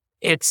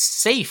it's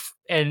safe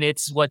and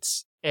it's what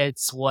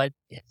it's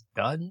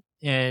done,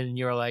 and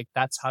you're like,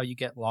 that's how you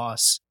get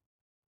lost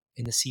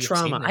in the sea of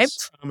Trauma. I have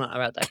sameness. trauma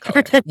about that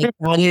color.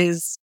 That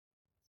is,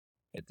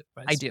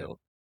 I do.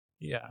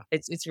 Yeah.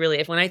 It's really,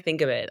 if when I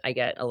think of it, I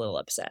get a little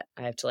upset.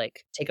 I have to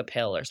like take a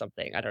pill or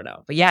something. I don't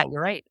know. But yeah,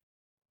 you're right.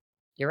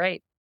 You're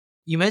right.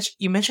 You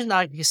mentioned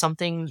that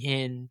something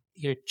in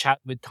your chat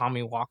with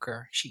Tommy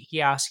Walker.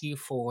 He asked you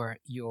for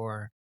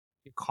your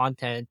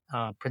content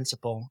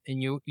principle,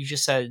 and you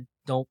just said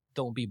don't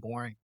be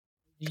boring.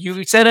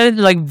 You said it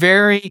like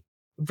very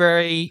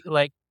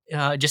like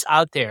just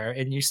out there,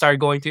 and you started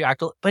going through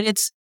actual. But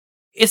it's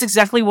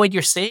exactly what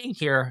you're saying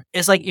here.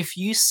 It's like if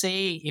you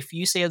say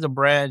as a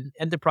brand,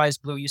 Enterprise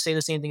Blue, you say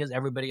the same thing as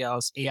everybody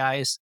else. AI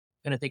is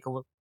gonna take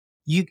over.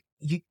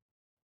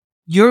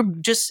 You're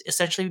just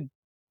essentially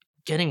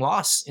getting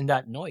lost in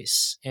that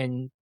noise,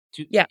 and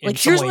like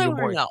here's what I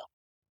want to know.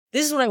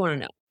 This is what I want to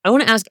know. I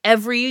want to ask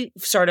every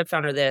startup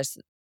founder this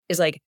is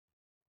like,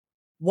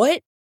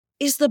 what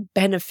is the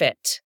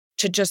benefit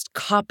to just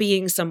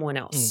copying someone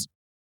else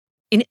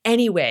in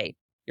any way?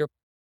 Your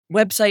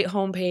website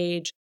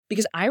homepage,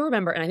 because I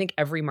remember, and I think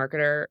every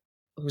marketer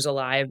who's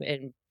alive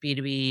in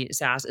B2B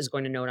SaaS is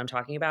going to know what I'm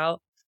talking about.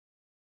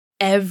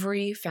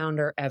 Every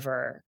founder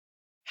ever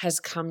has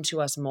come to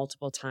us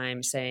multiple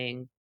times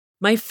saying,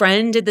 my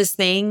friend did this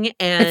thing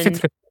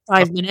and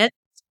 5 minutes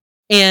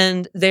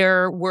and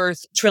they're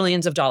worth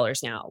trillions of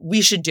dollars now. We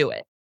should do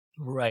it.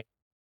 Right.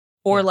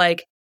 Or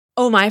like,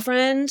 oh, my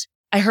friend,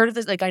 I heard of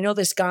this, like I know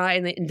this guy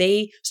and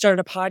they started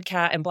a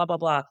podcast and blah, blah,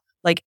 blah.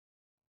 Like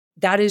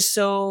that is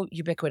so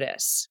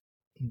ubiquitous.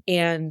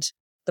 And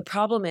the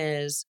problem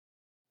is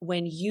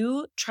when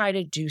you try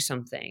to do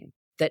something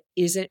that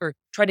isn't, or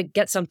try to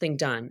get something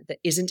done that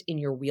isn't in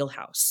your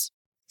wheelhouse,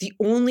 the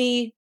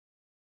only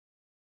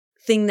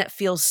thing that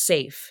feels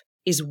safe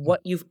is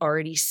what you've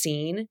already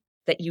seen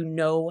that you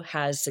know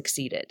has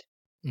succeeded.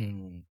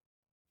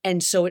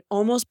 And so it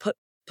almost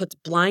puts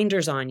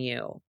blinders on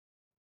you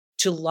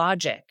to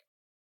logic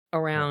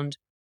around,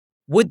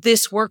 would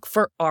this work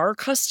for our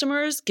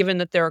customers, given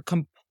that they're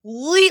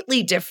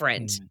completely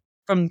different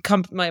from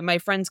my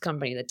friend's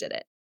company that did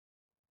it?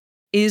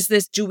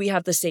 Do we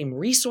have the same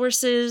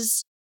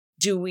resources?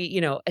 Do we,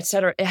 et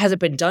cetera? Has it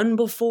been done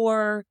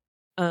before?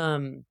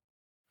 And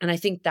I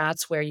think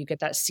that's where you get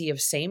that sea of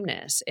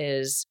sameness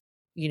is,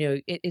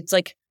 it's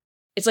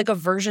like a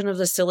version of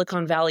the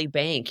Silicon Valley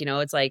Bank.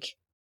 It's like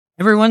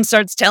everyone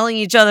starts telling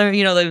each other,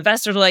 the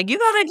investors are like, you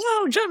gotta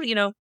go,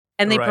 jump,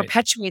 and they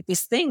perpetuate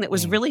this thing that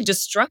was really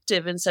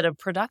destructive instead of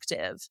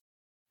productive.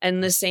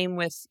 And the same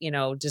with,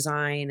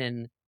 design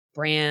and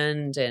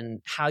brand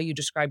and how you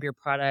describe your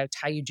product,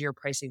 how you do your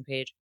pricing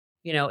page.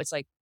 It's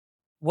like,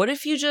 what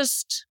if you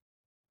just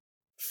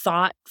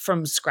thought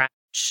from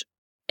scratch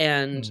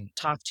and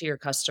talked to your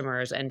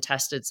customers and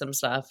tested some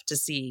stuff to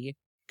see,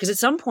 because at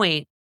some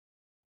point,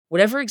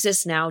 whatever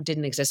exists now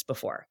didn't exist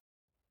before.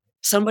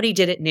 Somebody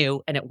did it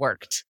new and it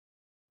worked.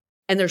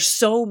 And there's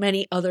so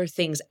many other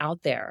things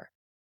out there,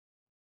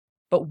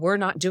 but we're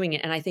not doing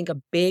it. And I think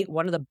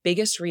one of the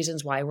biggest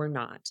reasons why we're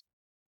not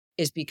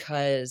is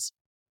because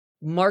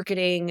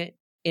marketing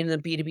in the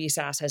B2B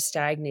SaaS has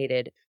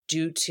stagnated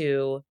due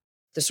to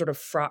the sort of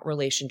fraught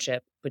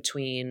relationship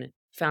between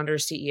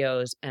founders,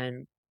 CEOs,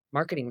 and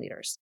marketing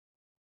leaders.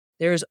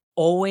 There's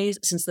always,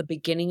 since the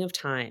beginning of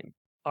time,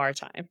 our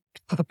time,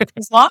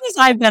 as long as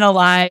I've been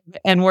alive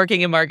and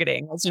working in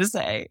marketing, let's just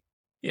say,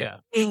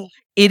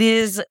 it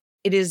is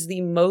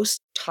the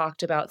most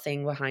talked about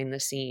thing behind the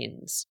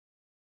scenes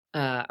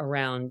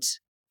around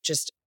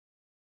just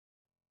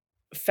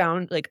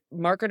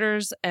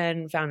marketers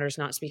and founders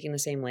not speaking the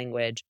same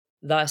language,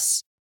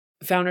 thus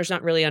founders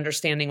not really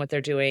understanding what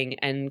they're doing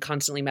and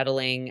constantly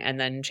meddling and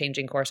then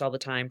changing course all the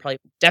time,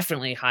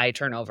 definitely high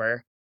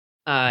turnover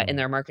in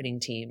their marketing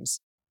teams,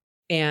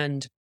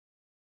 and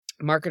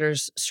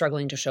marketers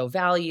struggling to show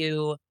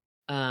value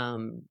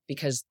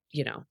because,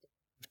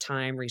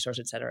 time, resource,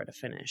 et cetera, to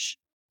finish.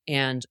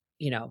 And,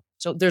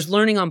 so there's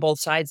learning on both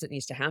sides that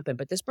needs to happen.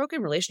 But this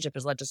broken relationship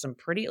has led to some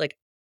pretty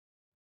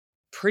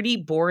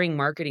boring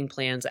marketing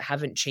plans that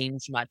haven't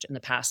changed much in the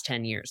past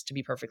 10 years, to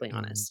be perfectly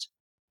honest.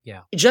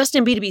 Yeah. Just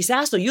in B2B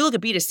SaaS, though, you look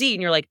at B2C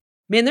and you're like,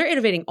 man, they're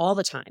innovating all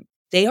the time.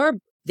 They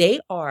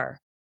are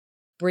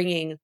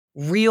bringing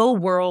real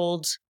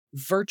world,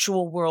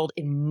 virtual world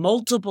in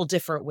multiple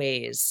different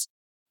ways.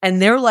 And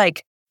they're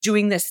like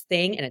doing this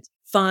thing and it's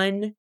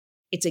fun,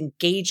 it's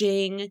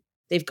engaging.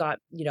 They've got,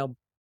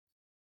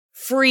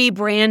 free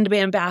brand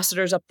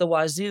ambassadors up the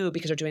wazoo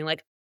because they're doing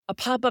like a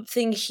pop-up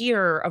thing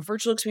here, a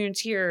virtual experience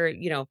here,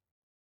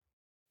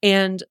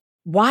 and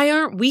why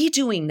aren't we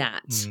doing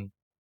that? Mm.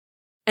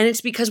 And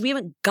it's because we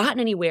haven't gotten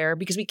anywhere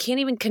because we can't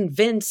even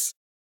convince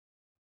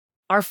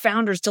our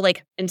founders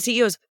and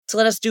CEOs to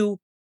let us do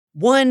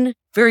one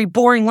very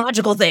boring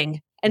logical thing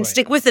and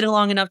stick with it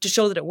long enough to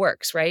show that it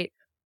works, right?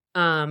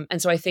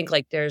 And so I think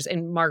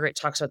and Margaret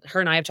talks about, her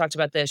and I have talked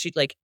about this. She's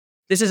like,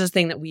 this is a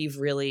thing that we've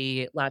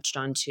really latched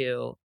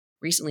onto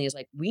recently is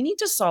like, we need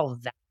to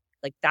solve that.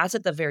 Like that's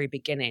at the very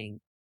beginning.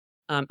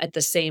 At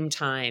the same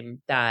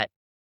time that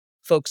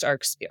folks are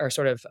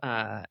sort of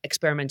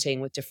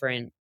experimenting with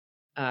different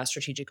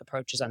strategic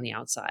approaches on the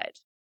outside.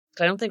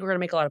 Because I don't think we're going to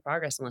make a lot of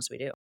progress unless we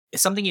do.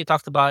 It's something you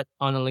talked about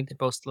on a LinkedIn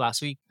post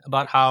last week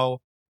about how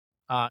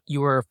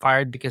you were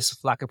fired because of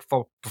lack of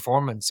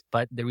performance,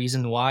 but the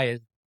reason why is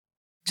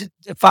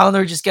the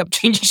founder just kept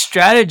changing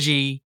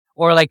strategy,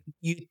 or like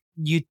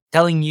you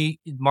telling you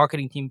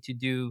marketing team to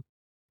do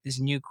this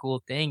new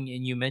cool thing,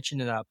 and you mentioned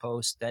in that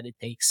post that it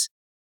takes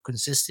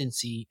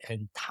consistency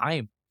and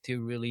time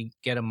to really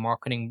get a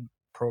marketing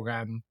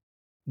program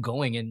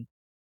going. And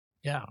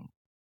yeah,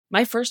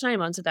 my first 9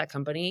 months at that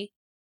company,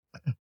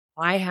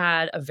 I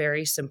had a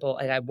very simple.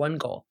 I had one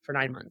goal for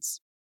 9 months.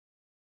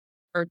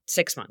 Or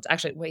 6 months.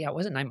 Actually, wait, yeah, it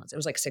wasn't 9 months. It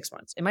was like 6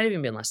 months. It might have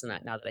even been less than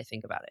that now that I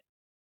think about it.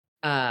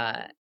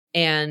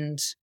 And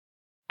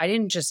I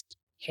didn't just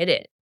hit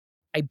it.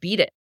 I beat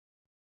it.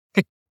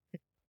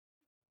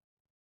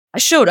 I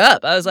showed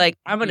up. I was like,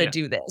 I'm going to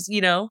do this,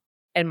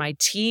 And my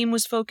team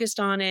was focused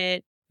on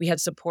it. We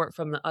had support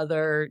from the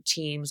other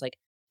teams like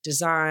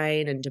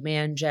design and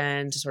demand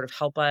gen to sort of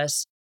help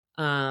us.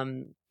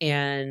 And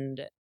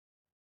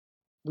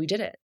we did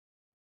it.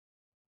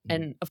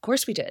 And of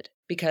course we did,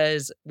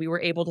 because we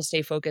were able to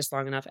stay focused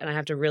long enough. And I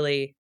have to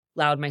really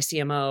laud my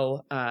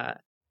CMO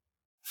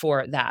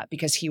for that,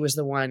 because he was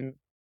the one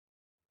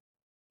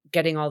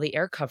getting all the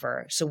air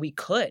cover. So we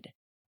could,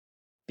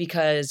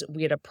 because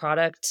we had a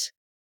product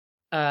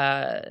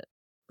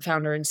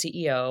founder and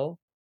CEO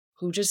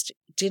who just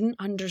didn't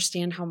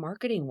understand how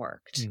marketing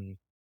worked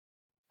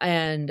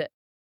and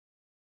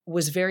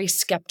was very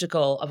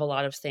skeptical of a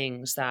lot of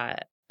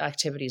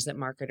activities that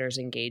marketers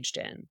engaged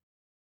in.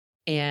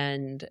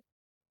 And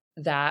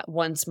that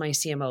once my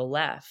CMO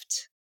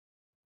left,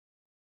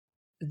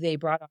 they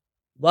brought a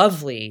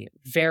lovely,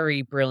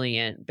 very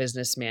brilliant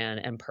businessman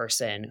and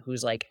person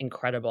who's like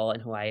incredible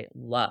and who I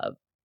love.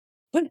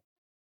 But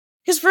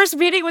his first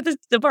meeting with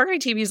the marketing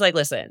team, he's like,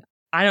 listen,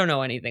 I don't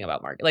know anything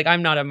about marketing. Like,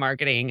 I'm not a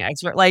marketing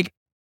expert. Like,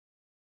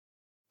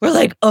 we're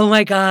like, oh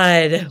my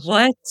God,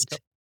 what?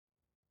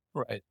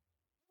 right.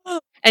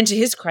 And to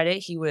his credit,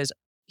 he was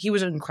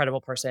an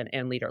incredible person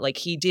and leader. Like,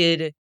 he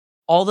did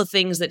all the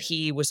things that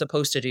he was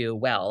supposed to do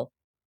well.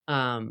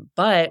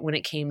 But when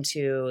it came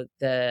to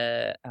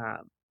the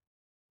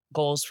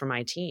goals for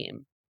my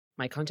team,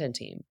 my content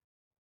team,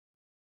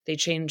 they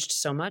changed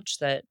so much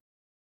that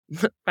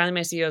finally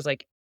my CEO was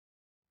like,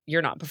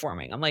 you're not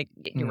performing. I'm like,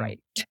 you're right.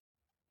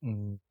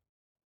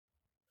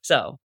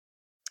 So,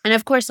 and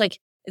of course, like,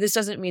 this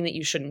doesn't mean that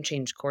you shouldn't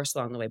change course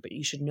along the way, but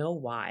you should know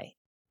why.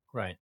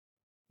 Right.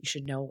 You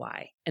should know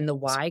why. And the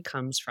why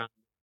comes from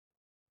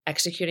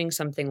executing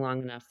something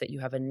long enough that you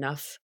have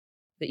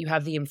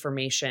the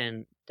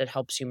information that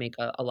helps you make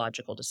a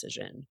logical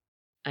decision.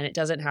 And it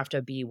doesn't have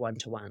to be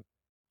one-to-one.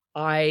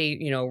 I,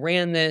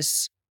 ran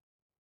this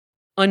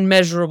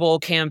unmeasurable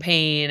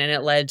campaign and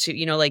it led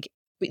to,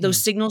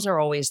 those signals are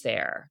always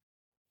there.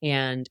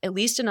 And at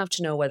least enough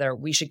to know whether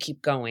we should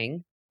keep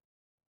going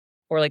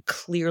or like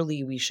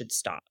clearly we should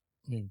stop.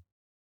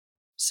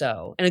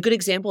 So, and a good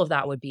example of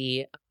that would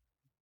be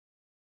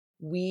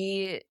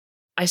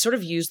I sort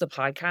of used the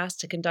podcast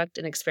to conduct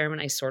an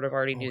experiment I sort of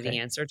already knew the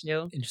answer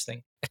to.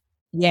 Interesting.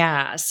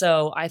 Yeah.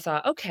 So I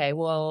thought, okay,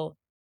 well,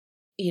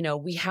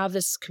 we have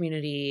this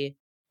community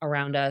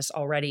around us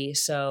already.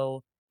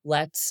 So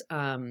let's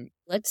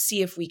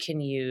see if we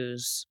can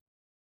use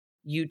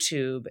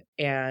YouTube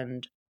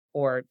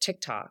or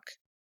TikTok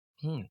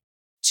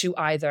to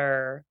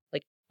either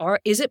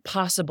is it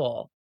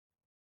possible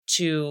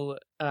to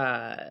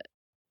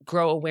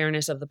grow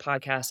awareness of the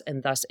podcast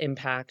and thus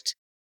impact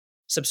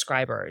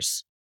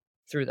subscribers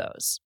through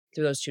those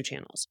two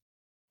channels?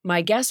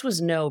 My guess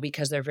was no,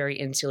 because they're very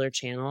insular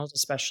channels,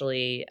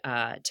 especially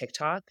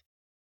TikTok.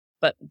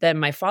 But then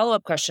my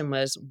follow-up question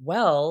was,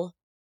 well,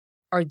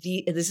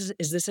 is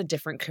this a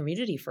different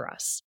community for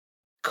us?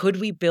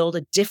 Could we build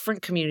a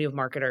different community of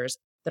marketers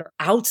that are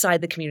outside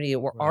the community that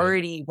we're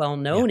already well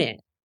known in?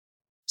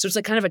 So it's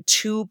like kind of a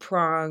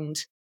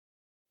two-pronged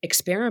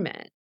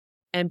experiment.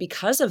 And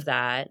because of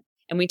that,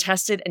 and we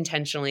tested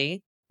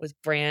intentionally with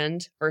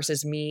brand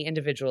versus me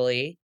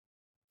individually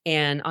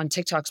and on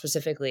TikTok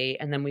specifically,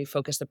 and then we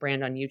focused the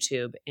brand on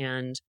YouTube,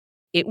 and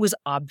it was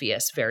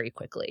obvious very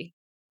quickly.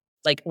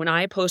 Like when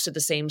I posted the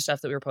same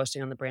stuff that we were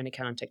posting on the brand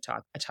account on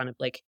TikTok, a ton of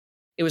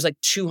it was like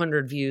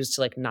 200 views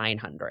to like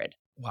 900.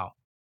 Wow.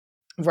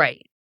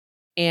 Right.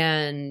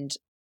 And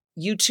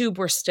YouTube,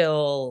 we're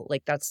still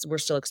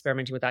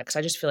experimenting with that because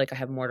I just feel like I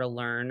have more to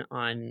learn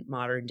on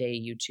modern day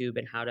YouTube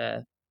and how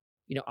to,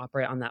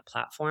 operate on that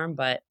platform.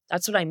 But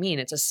that's what I mean.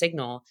 It's a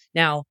signal.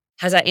 Now,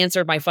 has that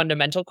answered my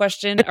fundamental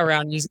question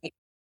around using it?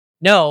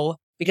 No,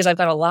 because I've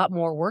got a lot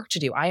more work to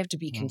do. I have to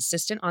be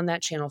consistent on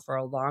that channel for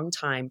a long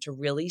time to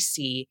really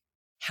see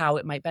how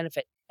it might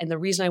benefit. And the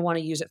reason I want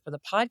to use it for the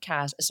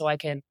podcast is so I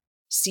can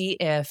see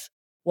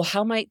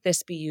how might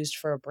this be used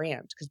for a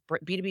brand? Because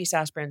B2B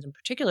SaaS brands in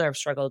particular have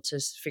struggled to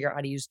figure out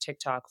how to use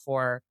TikTok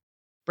for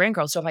brand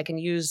growth. So if I can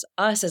use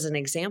us as an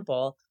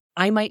example,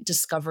 I might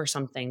discover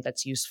something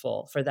that's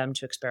useful for them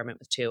to experiment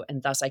with too.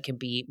 And thus I can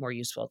be more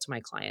useful to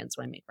my clients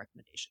when I make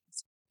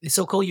recommendations. It's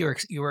so cool you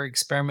were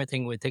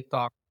experimenting with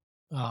TikTok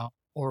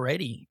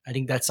already. I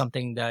think that's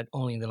something that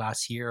only in the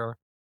last year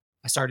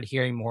I started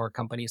hearing more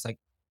companies like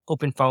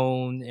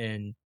OpenPhone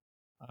and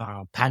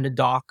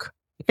PandaDoc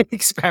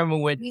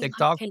experiment with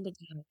TikTok.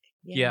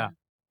 Yeah,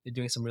 they're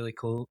doing some really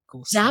cool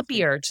stuff.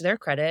 Zapier, to their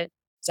credit,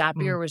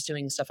 Zapier was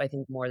doing stuff I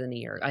think more than a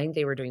year. I think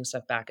they were doing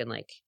stuff back in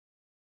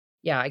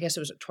I guess it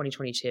was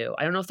 2022.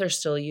 I don't know if they're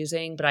still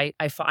using, but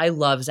I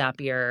love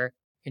Zapier.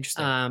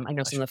 Interesting. I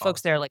know some of the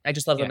folks there. I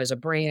just love them as a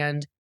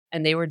brand,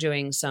 and they were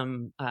doing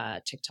some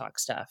TikTok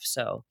stuff.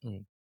 So,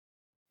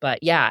 but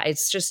yeah,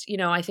 it's just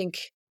I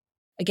think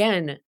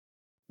again,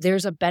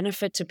 there's a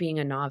benefit to being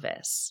a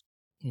novice,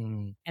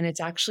 and it's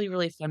actually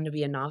really fun to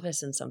be a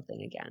novice in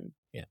something again.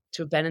 Yeah,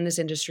 to have been in this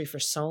industry for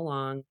so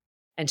long,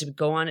 and to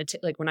go on it.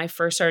 When I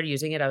first started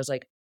using it, I was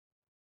like,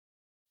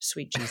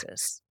 "Sweet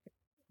Jesus."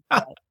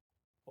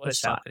 What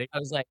is happening? I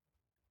was like,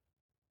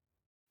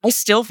 I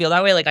still feel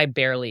that way. I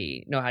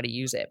barely know how to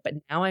use it, but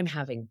now I'm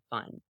having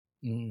fun,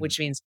 which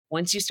means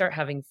once you start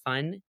having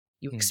fun,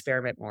 you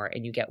experiment more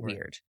and you get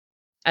weird,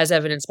 as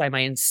evidenced by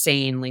my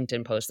insane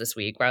LinkedIn post this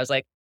week where I was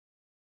like,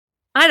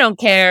 I don't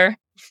care.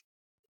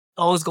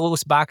 Always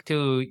goes back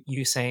to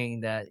you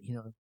saying that,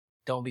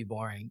 don't be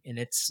boring. And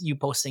it's you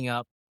posting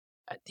up.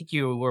 I think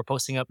you were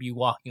posting up you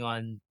walking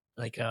on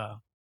a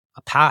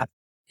path,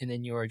 and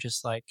then you were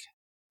just like,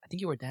 I think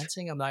you were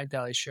dancing. I'm not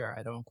entirely sure.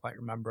 I don't quite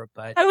remember,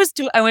 but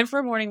I went for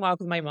a morning walk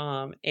with my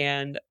mom,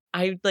 and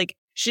I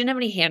she didn't have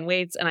any hand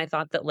weights, and I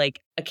thought that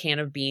a can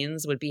of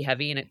beans would be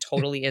heavy, and it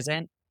totally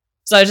isn't.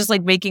 So I was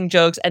just making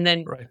jokes, and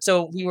then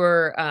so we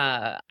were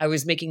I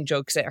was making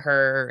jokes at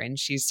her, and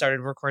she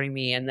started recording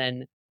me, and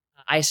then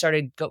I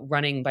started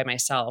running by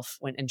myself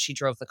and she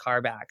drove the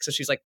car back. So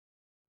she's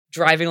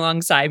driving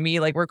alongside me,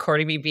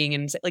 recording me being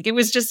in it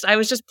was just I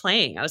was just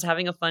playing. I was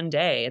having a fun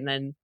day, and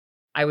then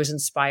I was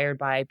inspired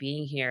by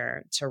being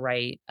here to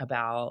write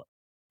about,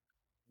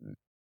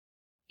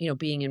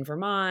 being in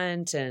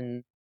Vermont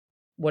and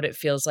what it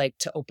feels like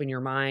to open your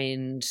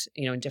mind,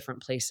 in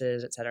different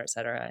places, et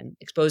cetera, and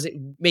expose it,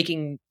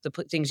 making the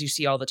things you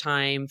see all the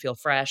time feel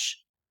fresh.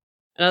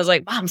 And I was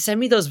like, Mom, send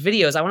me those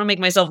videos. I want to make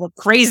myself look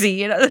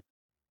crazy.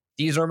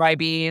 These are my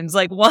beans.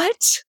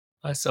 What?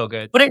 That's so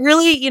good. But it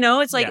really,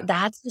 it's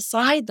that's the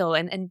side though.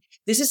 And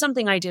this is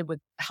something I did with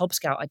Help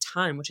Scout a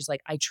ton, which is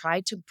I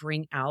tried to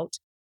bring out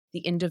the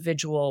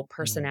individual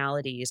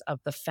personalities of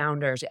the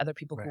founders, the other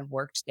people who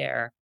worked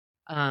there.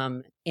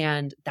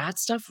 And that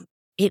stuff,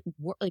 it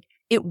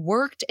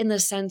worked in the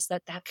sense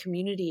that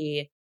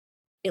community,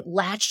 it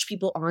latched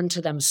people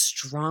onto them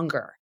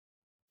stronger.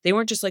 They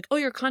weren't just oh,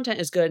 your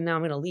content is good, and now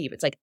I'm going to leave.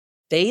 It's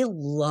they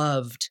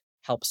loved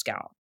Help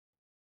Scout.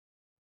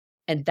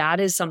 And that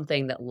is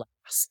something that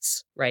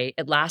lasts, right?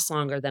 It lasts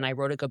longer than I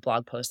wrote a good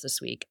blog post this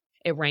week.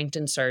 It ranked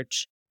in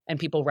search, and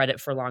people read it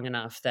for long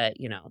enough that,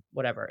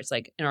 whatever. It's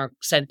in our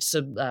sense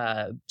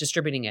of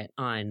distributing it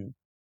on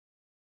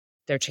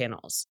their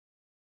channels.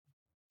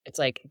 It's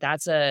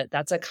that's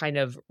a kind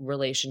of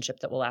relationship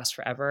that will last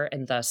forever,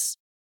 and thus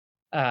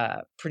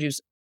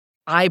produce,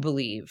 I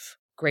believe,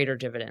 greater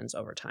dividends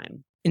over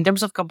time. In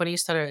terms of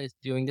companies that are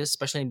doing this,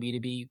 especially in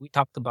B2B,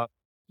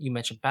 we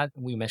mentioned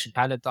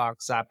PandaDoc,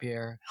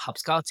 Zapier.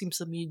 HubSpot seems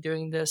to be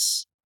doing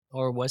this,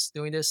 or was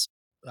doing this,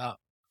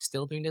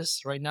 still doing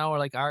this right now, or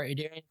are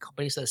there any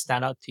companies that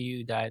stand out to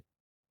you that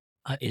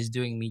is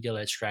doing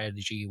media-led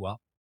strategy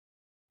well?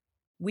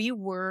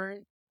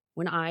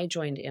 When I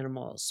joined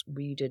Animals,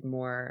 we did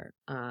more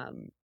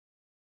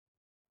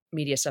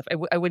media stuff.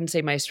 I wouldn't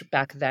say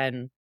back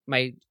then,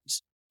 I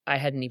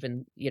hadn't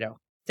even,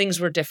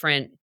 things were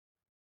different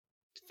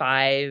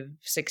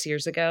 5-6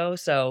 years ago.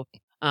 So,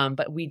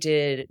 but we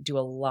did do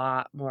a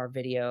lot more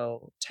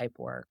video type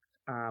work,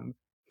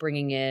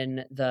 bringing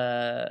in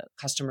the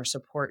customer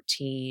support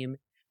team,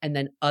 and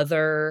then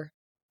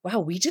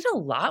we did a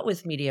lot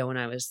with media when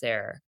I was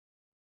there,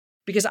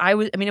 because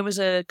it was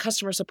a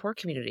customer support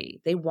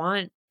community.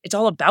 It's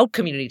all about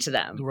community to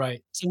them.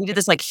 Right. So we did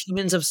this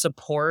Humans of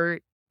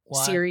Support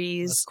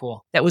series. That's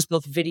cool. That was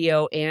both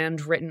video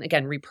and written,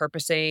 again,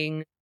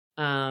 repurposing.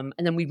 And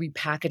then we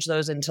repackaged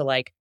those into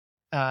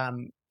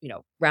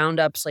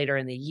roundups later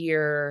in the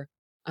year.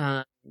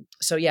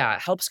 So yeah,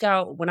 Help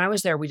Scout, when I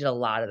was there, we did a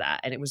lot of that,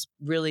 and it was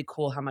really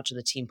cool how much of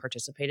the team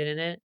participated in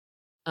it.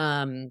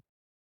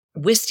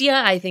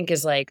 Wistia, I think,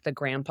 is like the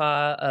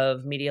grandpa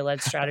of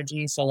media-led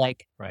strategy. So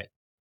like, Right.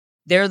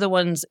 they're the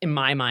ones in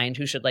my mind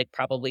who should like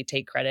probably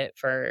take credit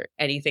for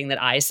anything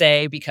that I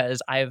say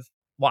because I've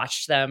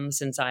watched them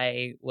since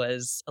I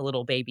was a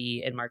little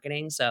baby in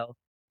marketing. So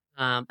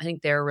I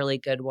think they're a really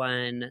good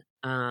one.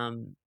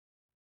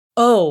 Cisco,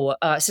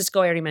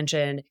 I already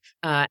mentioned.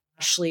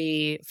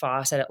 Ashley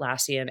Foss at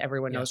Atlassian,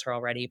 everyone knows her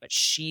already, but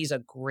she's a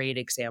great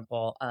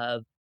example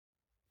of,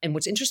 and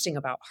what's interesting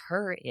about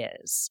her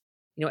is,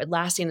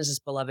 Atlassian is this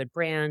beloved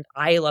brand.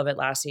 I love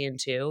Atlassian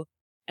too.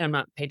 And I'm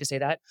not paid to say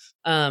that.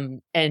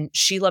 And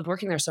she loved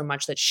working there so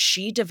much that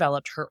she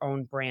developed her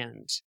own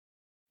brand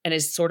and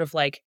is sort of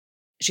like,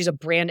 she's a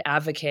brand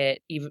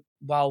advocate even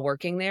while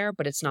working there,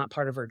 but it's not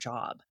part of her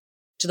job,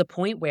 to the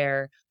point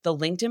where the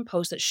LinkedIn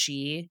post that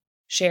she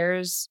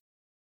shares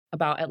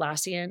about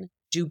Atlassian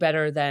do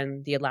better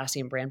than the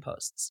Atlassian brand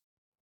posts.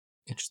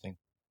 Interesting.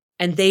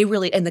 And they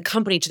really, and the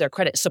company, to their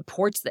credit,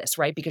 supports this,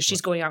 right? Because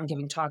she's going out and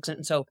giving talks.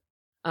 And so,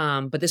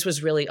 but this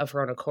was really of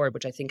her own accord,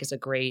 which I think is a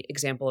great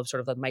example of sort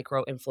of the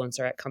micro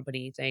influencer at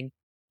company thing.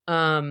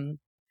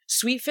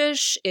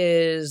 Sweetfish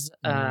is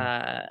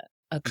a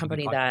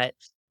company that,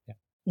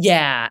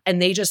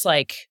 and they just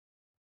like,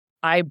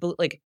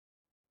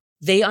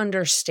 they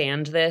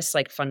understand this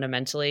like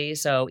fundamentally.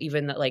 So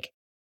even that, like,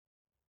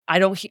 I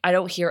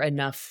don't hear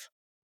enough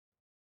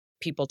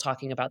people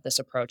talking about this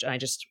approach. And I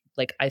just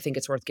like, I think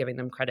it's worth giving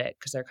them credit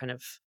because they're kind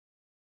of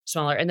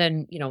smaller. And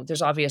then,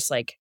 there's obvious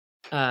like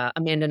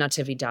Amanda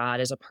Natividad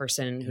is a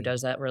person who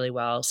does that really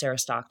well. Sarah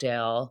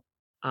Stockdale,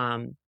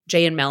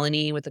 Jay and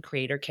Melanie with the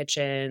Creator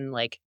Kitchen,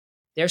 like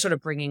they're sort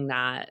of bringing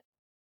that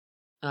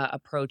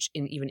approach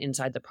in even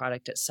inside the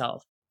product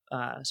itself,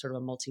 sort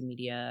of a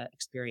multimedia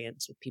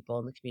experience with people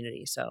in the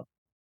community. So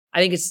I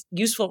think it's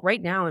useful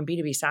right now in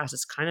B2B SaaS.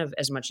 It's kind of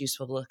as much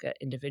useful to look at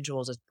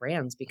individuals as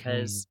brands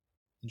because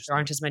there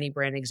aren't as many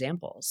brand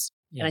examples.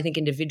 And I think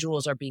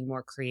individuals are being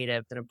more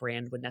creative than a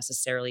brand would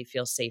necessarily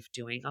feel safe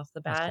doing off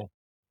the bat. Cool.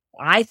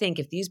 I think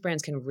if these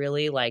brands can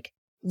really like,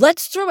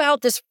 let's throw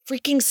out this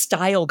freaking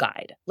style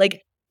guide.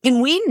 Like,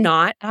 can we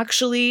not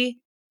actually,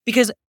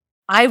 because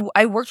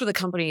I worked with a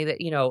company that,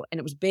 and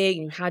it was big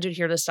and you had to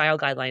adhere to the style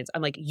guidelines.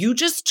 I'm like, you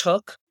just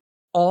took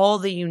all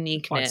the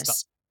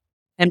uniqueness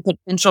and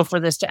potential for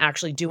this to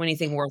actually do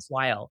anything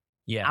worthwhile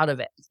out of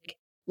it. Like,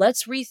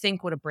 let's rethink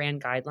what a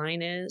brand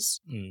guideline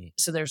is.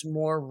 So there's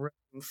more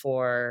room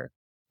for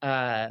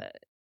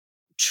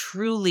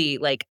truly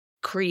like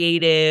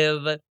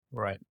creative,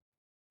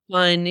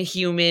 fun,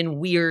 human,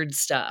 weird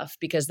stuff,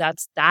 because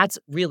that's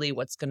really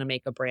what's going to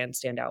make a brand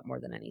stand out more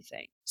than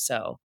anything.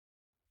 So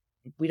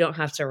we don't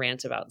have to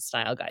rant about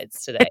style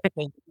guides today.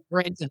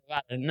 Ranted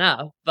about it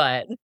enough,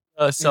 but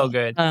so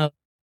good.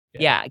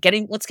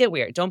 Let's get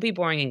weird. Don't be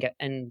boring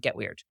and get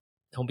weird.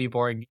 Don't be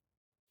boring.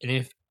 And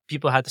if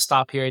people had to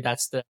stop here,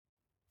 that's the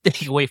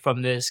takeaway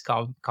from this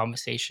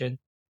conversation.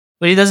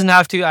 But it doesn't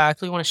have to. I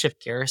actually want to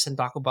shift gears and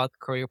talk about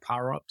career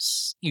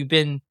power-ups. You've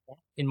been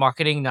in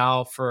marketing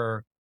now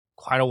for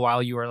quite a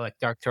while. You were like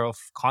director of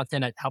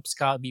content at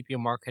HelpScout, VP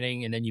of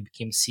marketing, and then you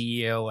became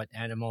CEO at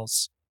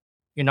Animals.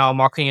 You're now a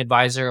marketing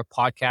advisor, a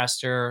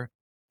podcaster.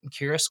 I'm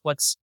curious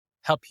what's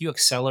helped you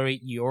accelerate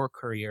your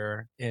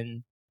career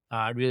and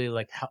really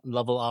like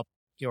level up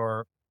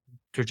your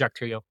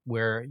trajectory of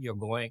where you're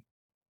going.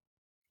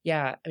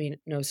 Yeah, I mean,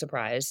 no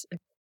surprise.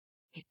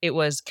 It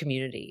was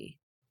community.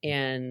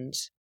 And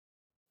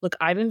look,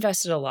 I've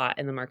invested a lot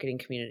in the marketing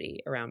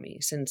community around me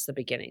since the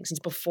beginning, since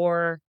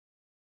before,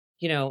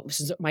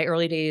 since my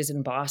early days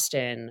in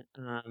Boston,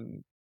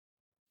 when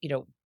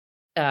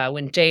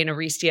Jay and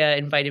Aristia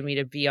invited me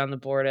to be on the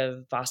board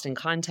of Boston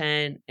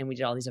Content and we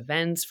did all these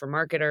events for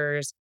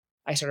marketers,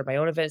 I started my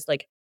own events.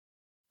 Like,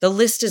 the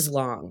list is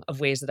long of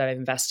ways that I've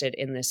invested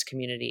in this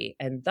community.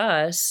 And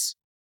thus,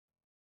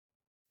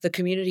 the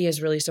community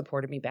has really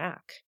supported me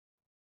back.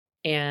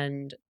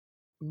 And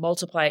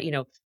multiply,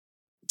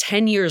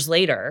 10 years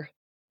later,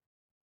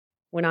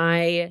 when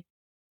I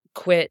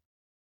quit,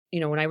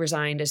 when I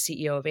resigned as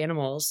CEO of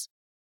Animals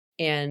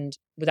and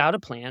without a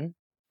plan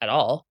at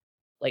all,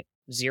 like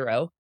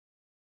zero,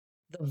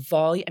 the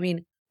volume, I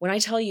mean, when I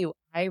tell you,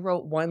 I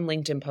wrote one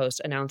LinkedIn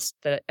post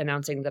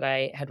announcing that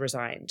I had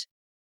resigned.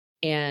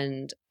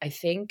 And I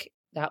think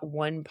that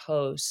one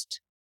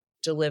post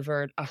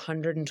delivered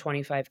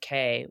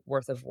 $125K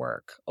worth of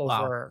work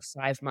over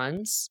 5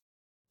 months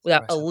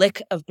without a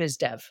lick of biz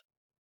dev.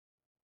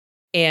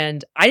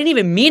 And I didn't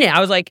even mean it. I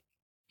was like,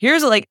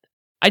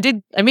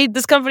 I made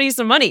this company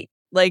some money.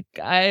 Like,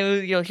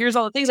 here's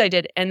all the things I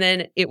did. And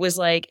then it was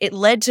like, it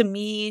led to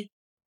me.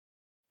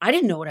 I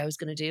didn't know what I was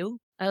going to do.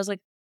 I was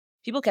like,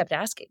 people kept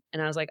asking.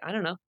 And I was like, I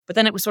don't know. But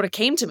then it was sort of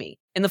came to me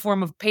in the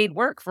form of paid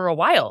work for a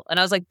while. And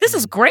I was like, this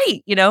is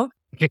great,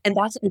 And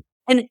that's,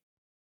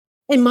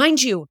 and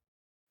mind you,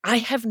 I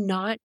have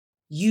not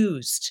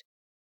used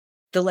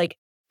the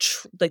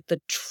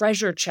the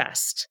treasure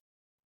chest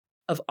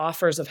of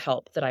offers of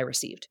help that I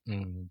received.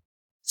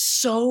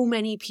 So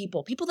many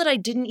people that I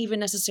didn't even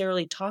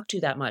necessarily talk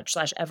to that much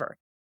 / ever,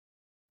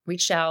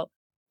 reached out,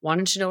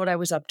 wanted to know what I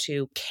was up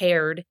to,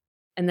 cared,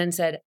 and then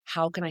said,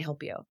 how can I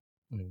help you?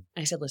 Mm.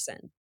 I said,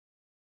 listen,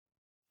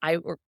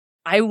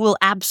 I will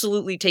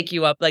absolutely take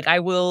you up. Like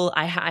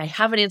I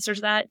have an answer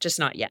to that, just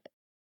not yet.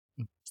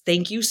 Mm.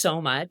 Thank you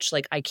so much.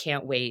 Like, I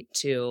can't wait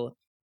to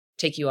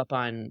take you up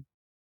on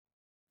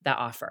that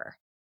offer.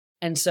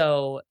 And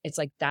so it's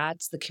like,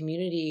 that's the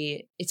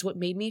community. It's what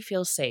made me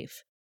feel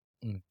safe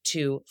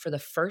to, for the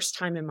first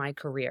time in my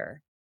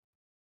career,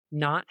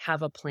 not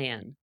have a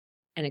plan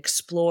and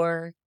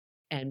explore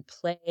and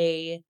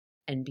play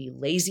and be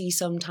lazy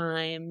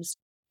sometimes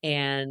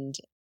and,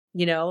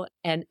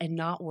 and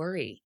not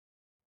worry,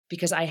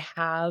 because I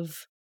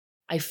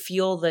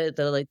feel the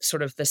like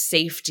sort of the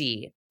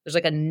safety. There's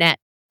like a net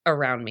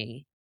around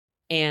me.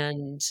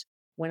 And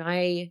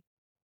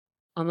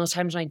on those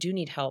times when I do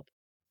need help,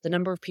 the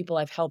number of people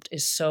I've helped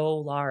is so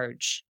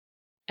large.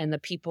 And the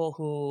people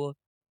who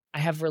I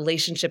have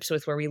relationships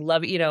with where we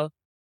love,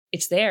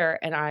 it's there.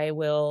 And I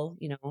will,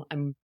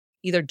 I'm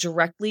either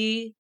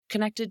directly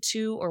connected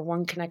to or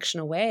one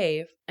connection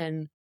away.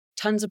 And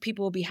tons of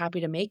people will be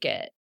happy to make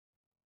it.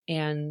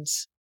 And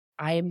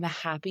I am the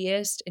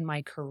happiest in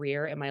my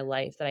career, in my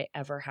life, that I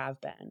ever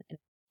have been. And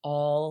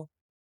all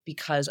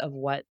because of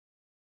what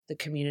the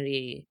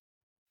community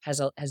has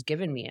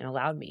given me and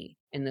allowed me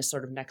in this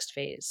sort of next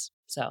phase.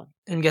 So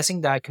I'm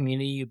guessing that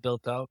community you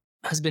built up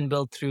has been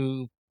built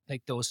through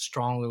like those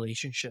strong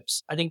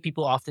relationships. I think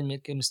people often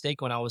make a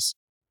mistake. When I was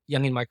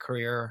young in my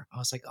career, I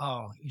was like,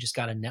 oh, you just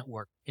got to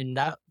network. And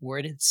that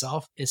word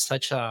itself is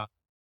it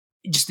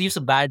just leaves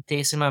a bad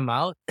taste in my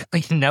mouth.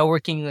 Like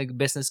networking, like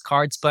business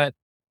cards, but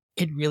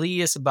it really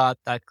is about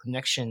that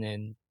connection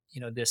and,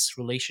 this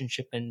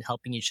relationship and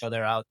helping each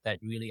other out that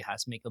really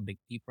has make a big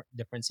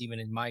difference even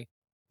in my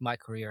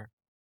career.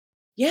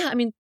 yeah, I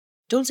mean,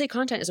 Don't Say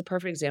Content is a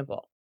perfect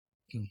example.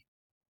 Mm.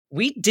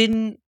 We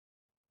didn't,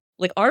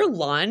 like, our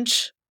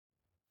launch,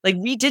 like,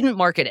 we didn't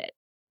market it.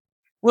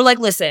 We're like,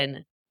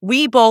 listen,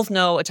 we both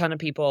know a ton of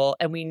people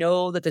and we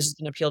know that this is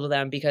going to appeal to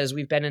them because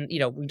we've been in,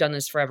 we've done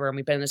this forever and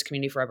we've been in this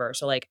community forever.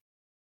 So like,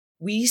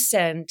 we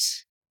sent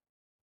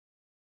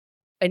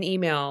an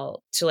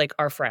email to like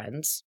our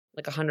friends,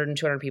 like 100 and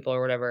 200 people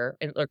or whatever,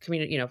 and our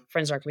community,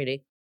 friends in our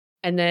community.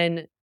 And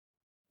then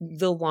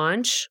the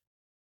launch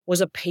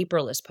was a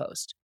paperless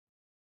post.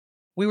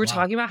 We were Wow.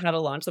 talking about how to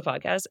launch the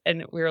podcast,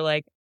 and we were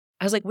like,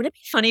 I was like, wouldn't it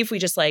be funny if we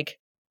just like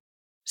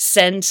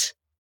sent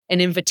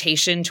an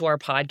invitation to our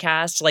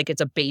podcast, like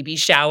it's a baby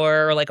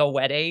shower or like a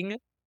wedding?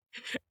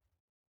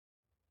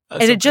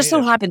 That's And so it just so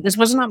creative. happened, this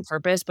wasn't on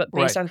purpose, but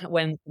based Right. on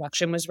when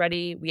production was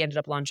ready, we ended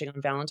up launching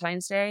on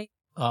Valentine's Day.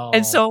 Oh,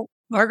 And so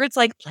Margaret's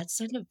like, let's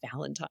send a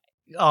Valentine.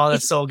 that's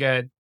It's so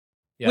good.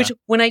 Yeah. Which,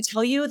 when I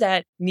tell you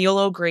that Neil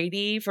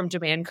O'Grady from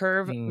Demand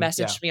Curve Yeah.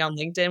 messaged me on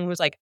LinkedIn and was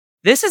like,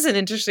 this is an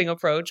interesting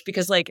approach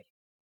because, like,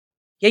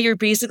 yeah, you're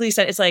basically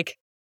it's like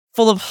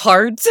full of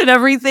hearts and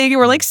everything. And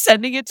we're like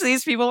sending it to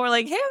these people. We're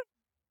like, hey,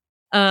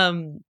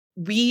 I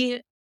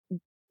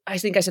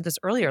think I said this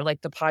earlier,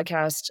 like the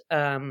podcast,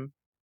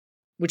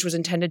 which was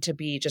intended to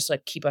be just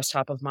like keep us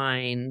top of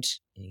mind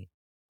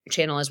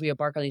channel as we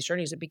embark on these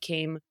journeys. It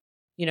became,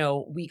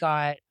 we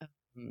got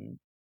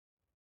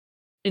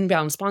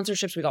inbound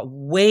sponsorships. We got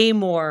way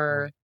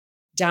more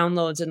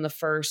downloads in the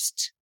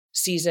first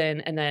season.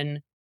 And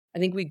then I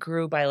think we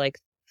grew by like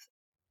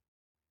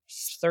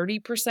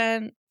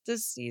 30%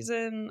 this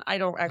season. I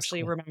don't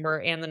actually remember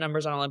and the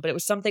numbers on all it, but it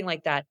was something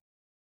like that.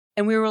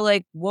 And we were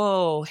like,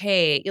 whoa,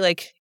 hey,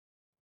 like,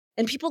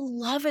 and people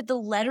love it. The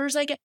letters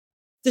I get.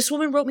 This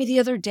woman wrote me the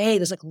other day,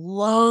 this like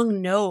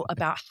long note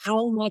about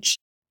how much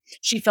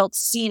she felt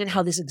seen and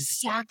how this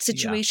exact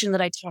situation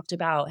that I talked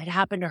about had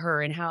happened to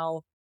her and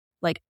how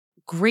like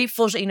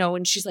grateful,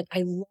 and she's like,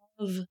 I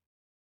love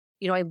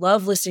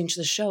listening to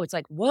the show. It's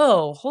like,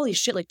 whoa, holy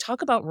shit. Like,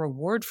 talk about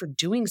reward for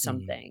doing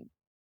something.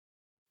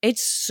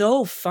 It's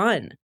so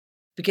fun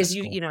because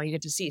you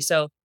get to see.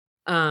 So,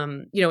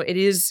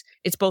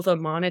 it's both a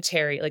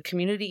monetary, like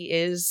community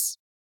is,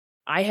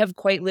 I have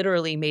quite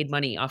literally made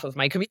money off of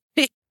my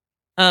community.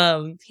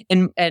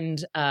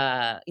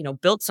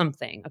 Built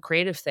something, a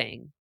creative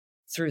thing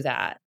through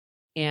that.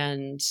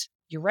 And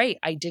you're right.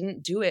 I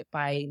didn't do it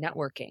by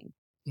networking.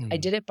 I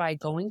did it by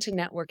going to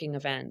networking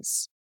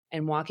events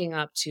and walking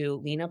up to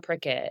Lena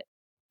Prickett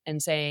and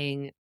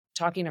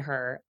talking to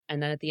her.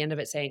 And then at the end of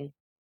it saying,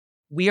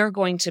 we are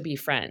going to be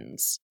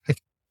friends.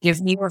 Give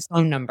me your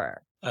phone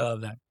number. I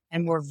love that.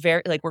 And we're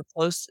we're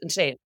close. And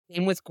today,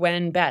 same with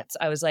Gwen Betts.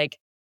 I was like,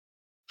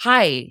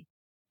 hi,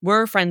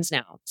 we're friends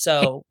now.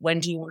 So when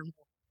do you want to?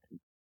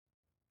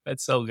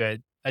 That's so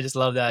good. I just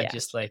love that. Yeah.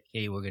 Just like,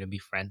 hey, we're going to be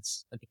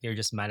friends. I think you're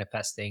just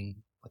manifesting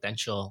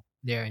potential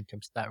there in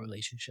terms of that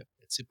relationship.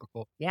 It's super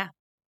cool. Yeah.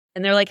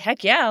 And they're like,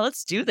 heck yeah,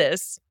 let's do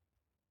this.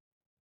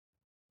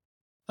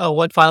 Oh,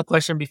 one final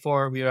question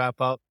before we wrap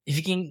up. If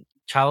you can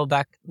travel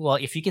back,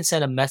 if you can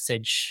send a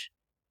message,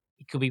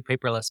 it could be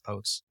paperless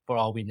post for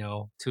all we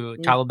know, to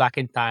travel back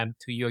in time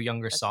to your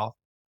younger self,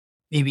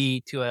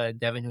 maybe to a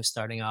Devin who's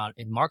starting out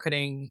in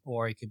marketing,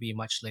 or it could be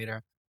much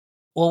later.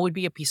 What would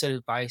be a piece of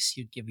advice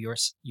you'd give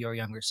your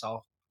younger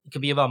self? It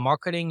could be about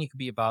marketing, it could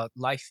be about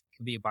life, it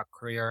could be about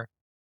career.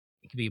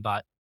 It could be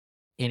about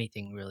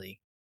anything, really.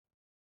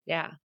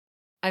 Yeah.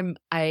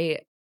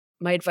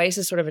 My advice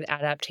is sort of an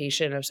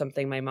adaptation of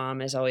something my mom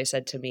has always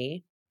said to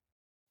me.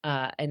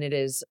 And it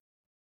is,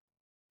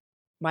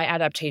 my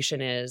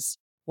adaptation is,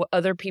 what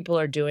other people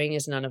are doing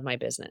is none of my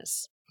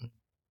business.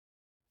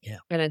 Yeah.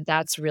 And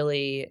that's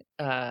really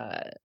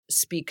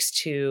speaks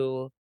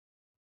to,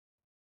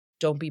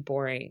 don't be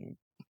boring.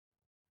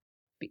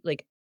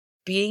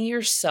 Being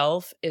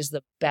yourself is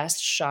the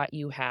best shot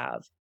you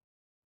have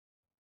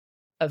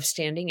of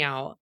standing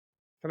out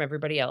from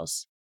everybody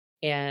else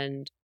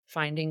and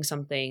finding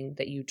something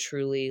that you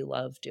truly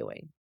love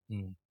doing.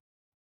 Mm.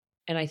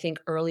 And I think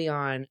early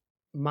on,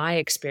 my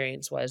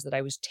experience was that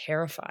I was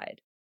terrified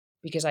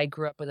because I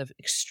grew up with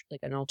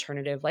an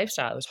alternative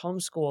lifestyle. I was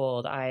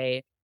homeschooled.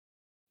 I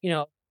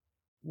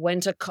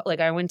went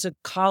to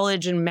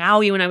college in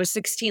Maui when I was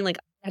 16.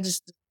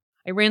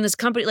 I ran this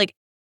company.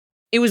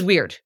 It was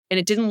weird and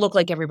it didn't look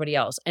like everybody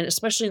else. And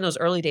especially in those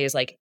early days,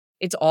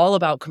 it's all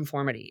about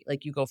conformity.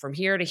 You go from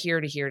here to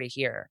here to here to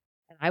here.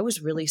 And I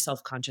was really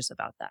self-conscious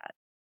about that.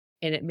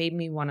 And it made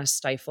me want to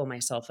stifle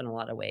myself in a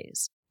lot of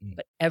ways. Mm.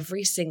 But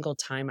every single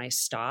time I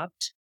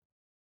stopped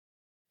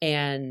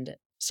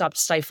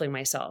stifling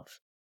myself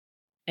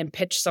and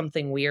pitched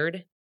something weird,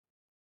 it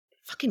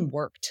fucking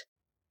worked.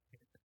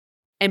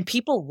 And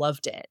people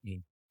loved it.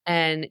 Mm.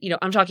 And,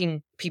 I'm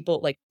talking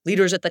people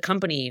leaders at the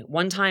company.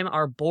 One time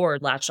our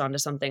board latched onto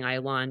something I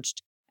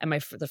launched and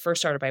the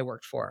first startup I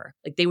worked for,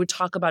 they would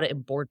talk about it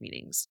in board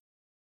meetings.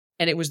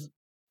 And it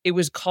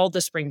was called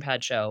the Spring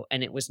Pad Show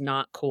and it was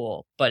not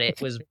cool, but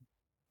it was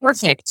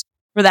perfect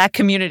for that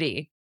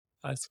community.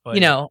 That's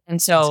funny. And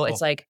so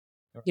it's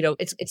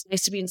it's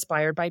nice to be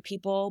inspired by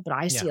people, but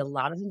I see a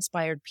lot of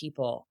inspired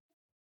people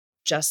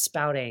just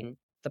spouting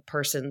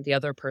the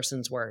other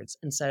person's words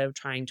instead of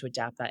trying to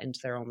adapt that into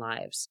their own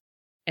lives.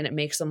 And it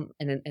makes them,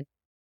 and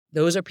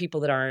those are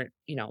people that aren't,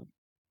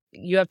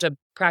 you have to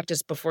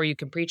practice before you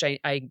can preach.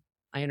 I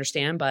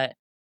understand, but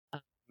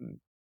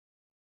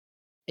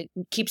it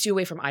keeps you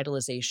away from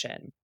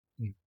idolization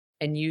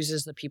and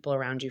uses the people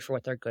around you for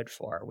what they're good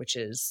for, which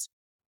is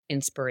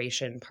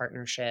inspiration,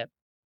 partnership,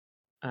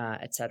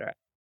 etc.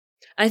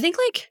 I think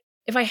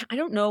if I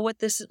don't know what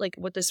this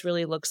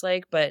really looks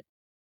like, but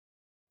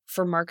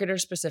for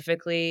marketers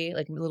specifically,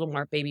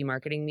 little baby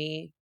marketing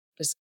me,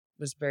 this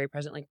was very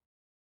present.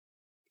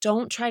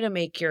 Don't try to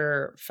make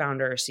your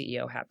founder or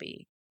CEO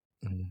happy.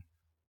 Mm-hmm.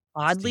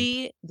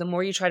 Oddly, the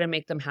more you try to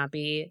make them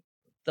happy,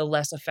 the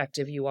less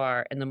effective you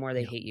are and the more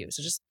they hate you.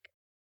 So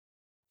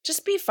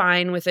just be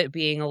fine with it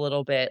being a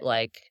little bit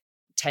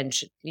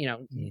tension,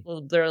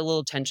 there's a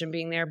little tension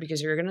being there because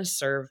you're going to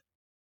serve,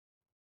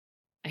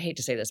 I hate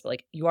to say this,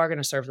 but you are going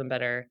to serve them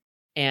better.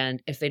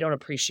 And if they don't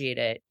appreciate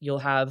it, you'll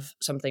have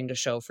something to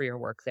show for your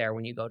work there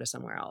when you go to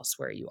somewhere else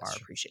where you are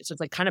appreciated. So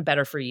it's kind of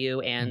better for you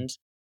and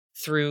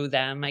through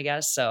them, I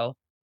guess. So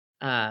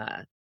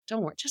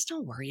don't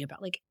worry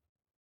about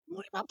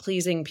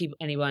pleasing people,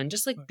 anyone.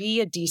 Just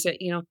be a decent,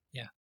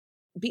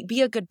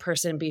 be a good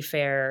person, be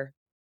fair.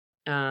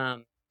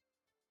 And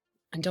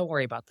don't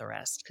worry about the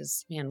rest.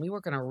 Cause man, we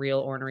work in a real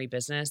ornery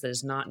business that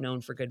is not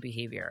known for good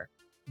behavior.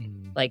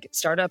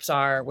 Startups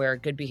are where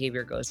good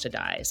behavior goes to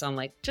die. So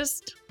I'm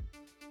just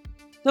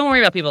don't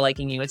worry about people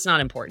liking you. It's not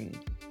important.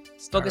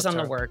 Focus on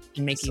the work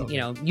and making,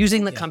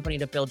 using the company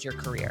to build your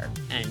career.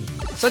 And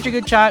such a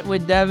good chat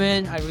with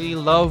Devin. I really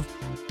love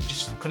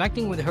just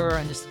connecting with her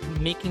and just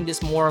making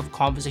this more of a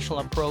conversational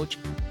approach.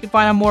 You can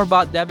find out more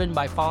about Devin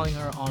by following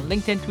her on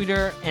LinkedIn,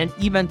 Twitter, and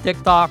even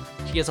TikTok.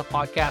 She has a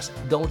podcast,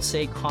 Don't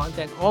Say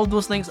Content. All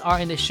those links are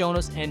in the show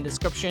notes and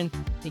description.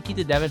 Thank you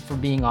to Devin for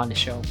being on the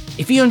show.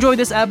 If you enjoyed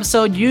this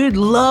episode, you'd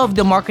love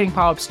the Marketing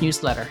Power-Ups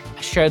newsletter.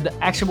 I share the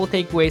actionable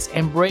takeaways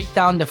and break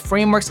down the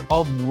frameworks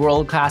of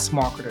world-class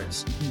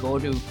marketers. You can go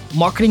to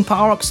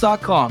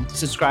marketingpowerups.com to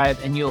subscribe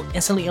and you'll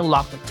instantly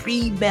unlock the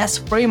 3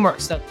 best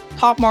frameworks that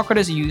top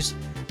marketers use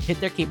to hit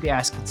their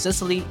KPIs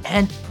consistently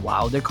and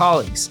wow their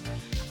colleagues.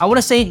 I want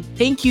to say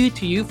thank you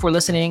to you for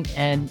listening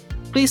and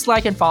please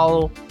like and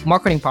follow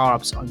Marketing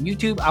Power-Ups on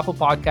YouTube, Apple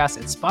Podcasts,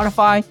 and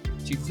Spotify.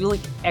 If you feel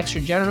extra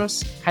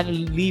generous,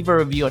 kindly leave a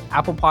review on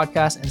Apple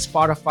Podcasts and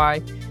Spotify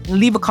and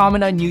leave a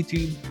comment on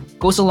YouTube. It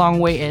goes a long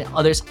way in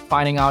others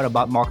finding out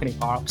about Marketing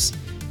Power-Ups.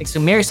 Thanks to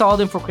Mary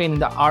Sullivan for creating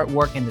the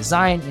artwork and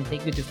design, and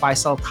thank you to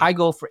Faisal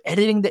Taigo for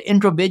editing the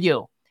intro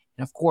video.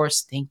 And of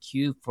course, thank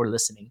you for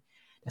listening.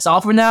 That's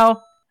all for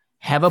now.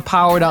 Have a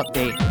powered up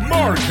day.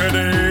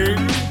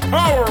 Marketing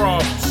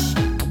Power-Ups.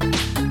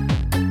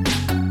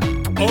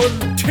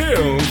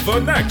 Until the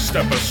next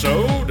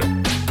episode,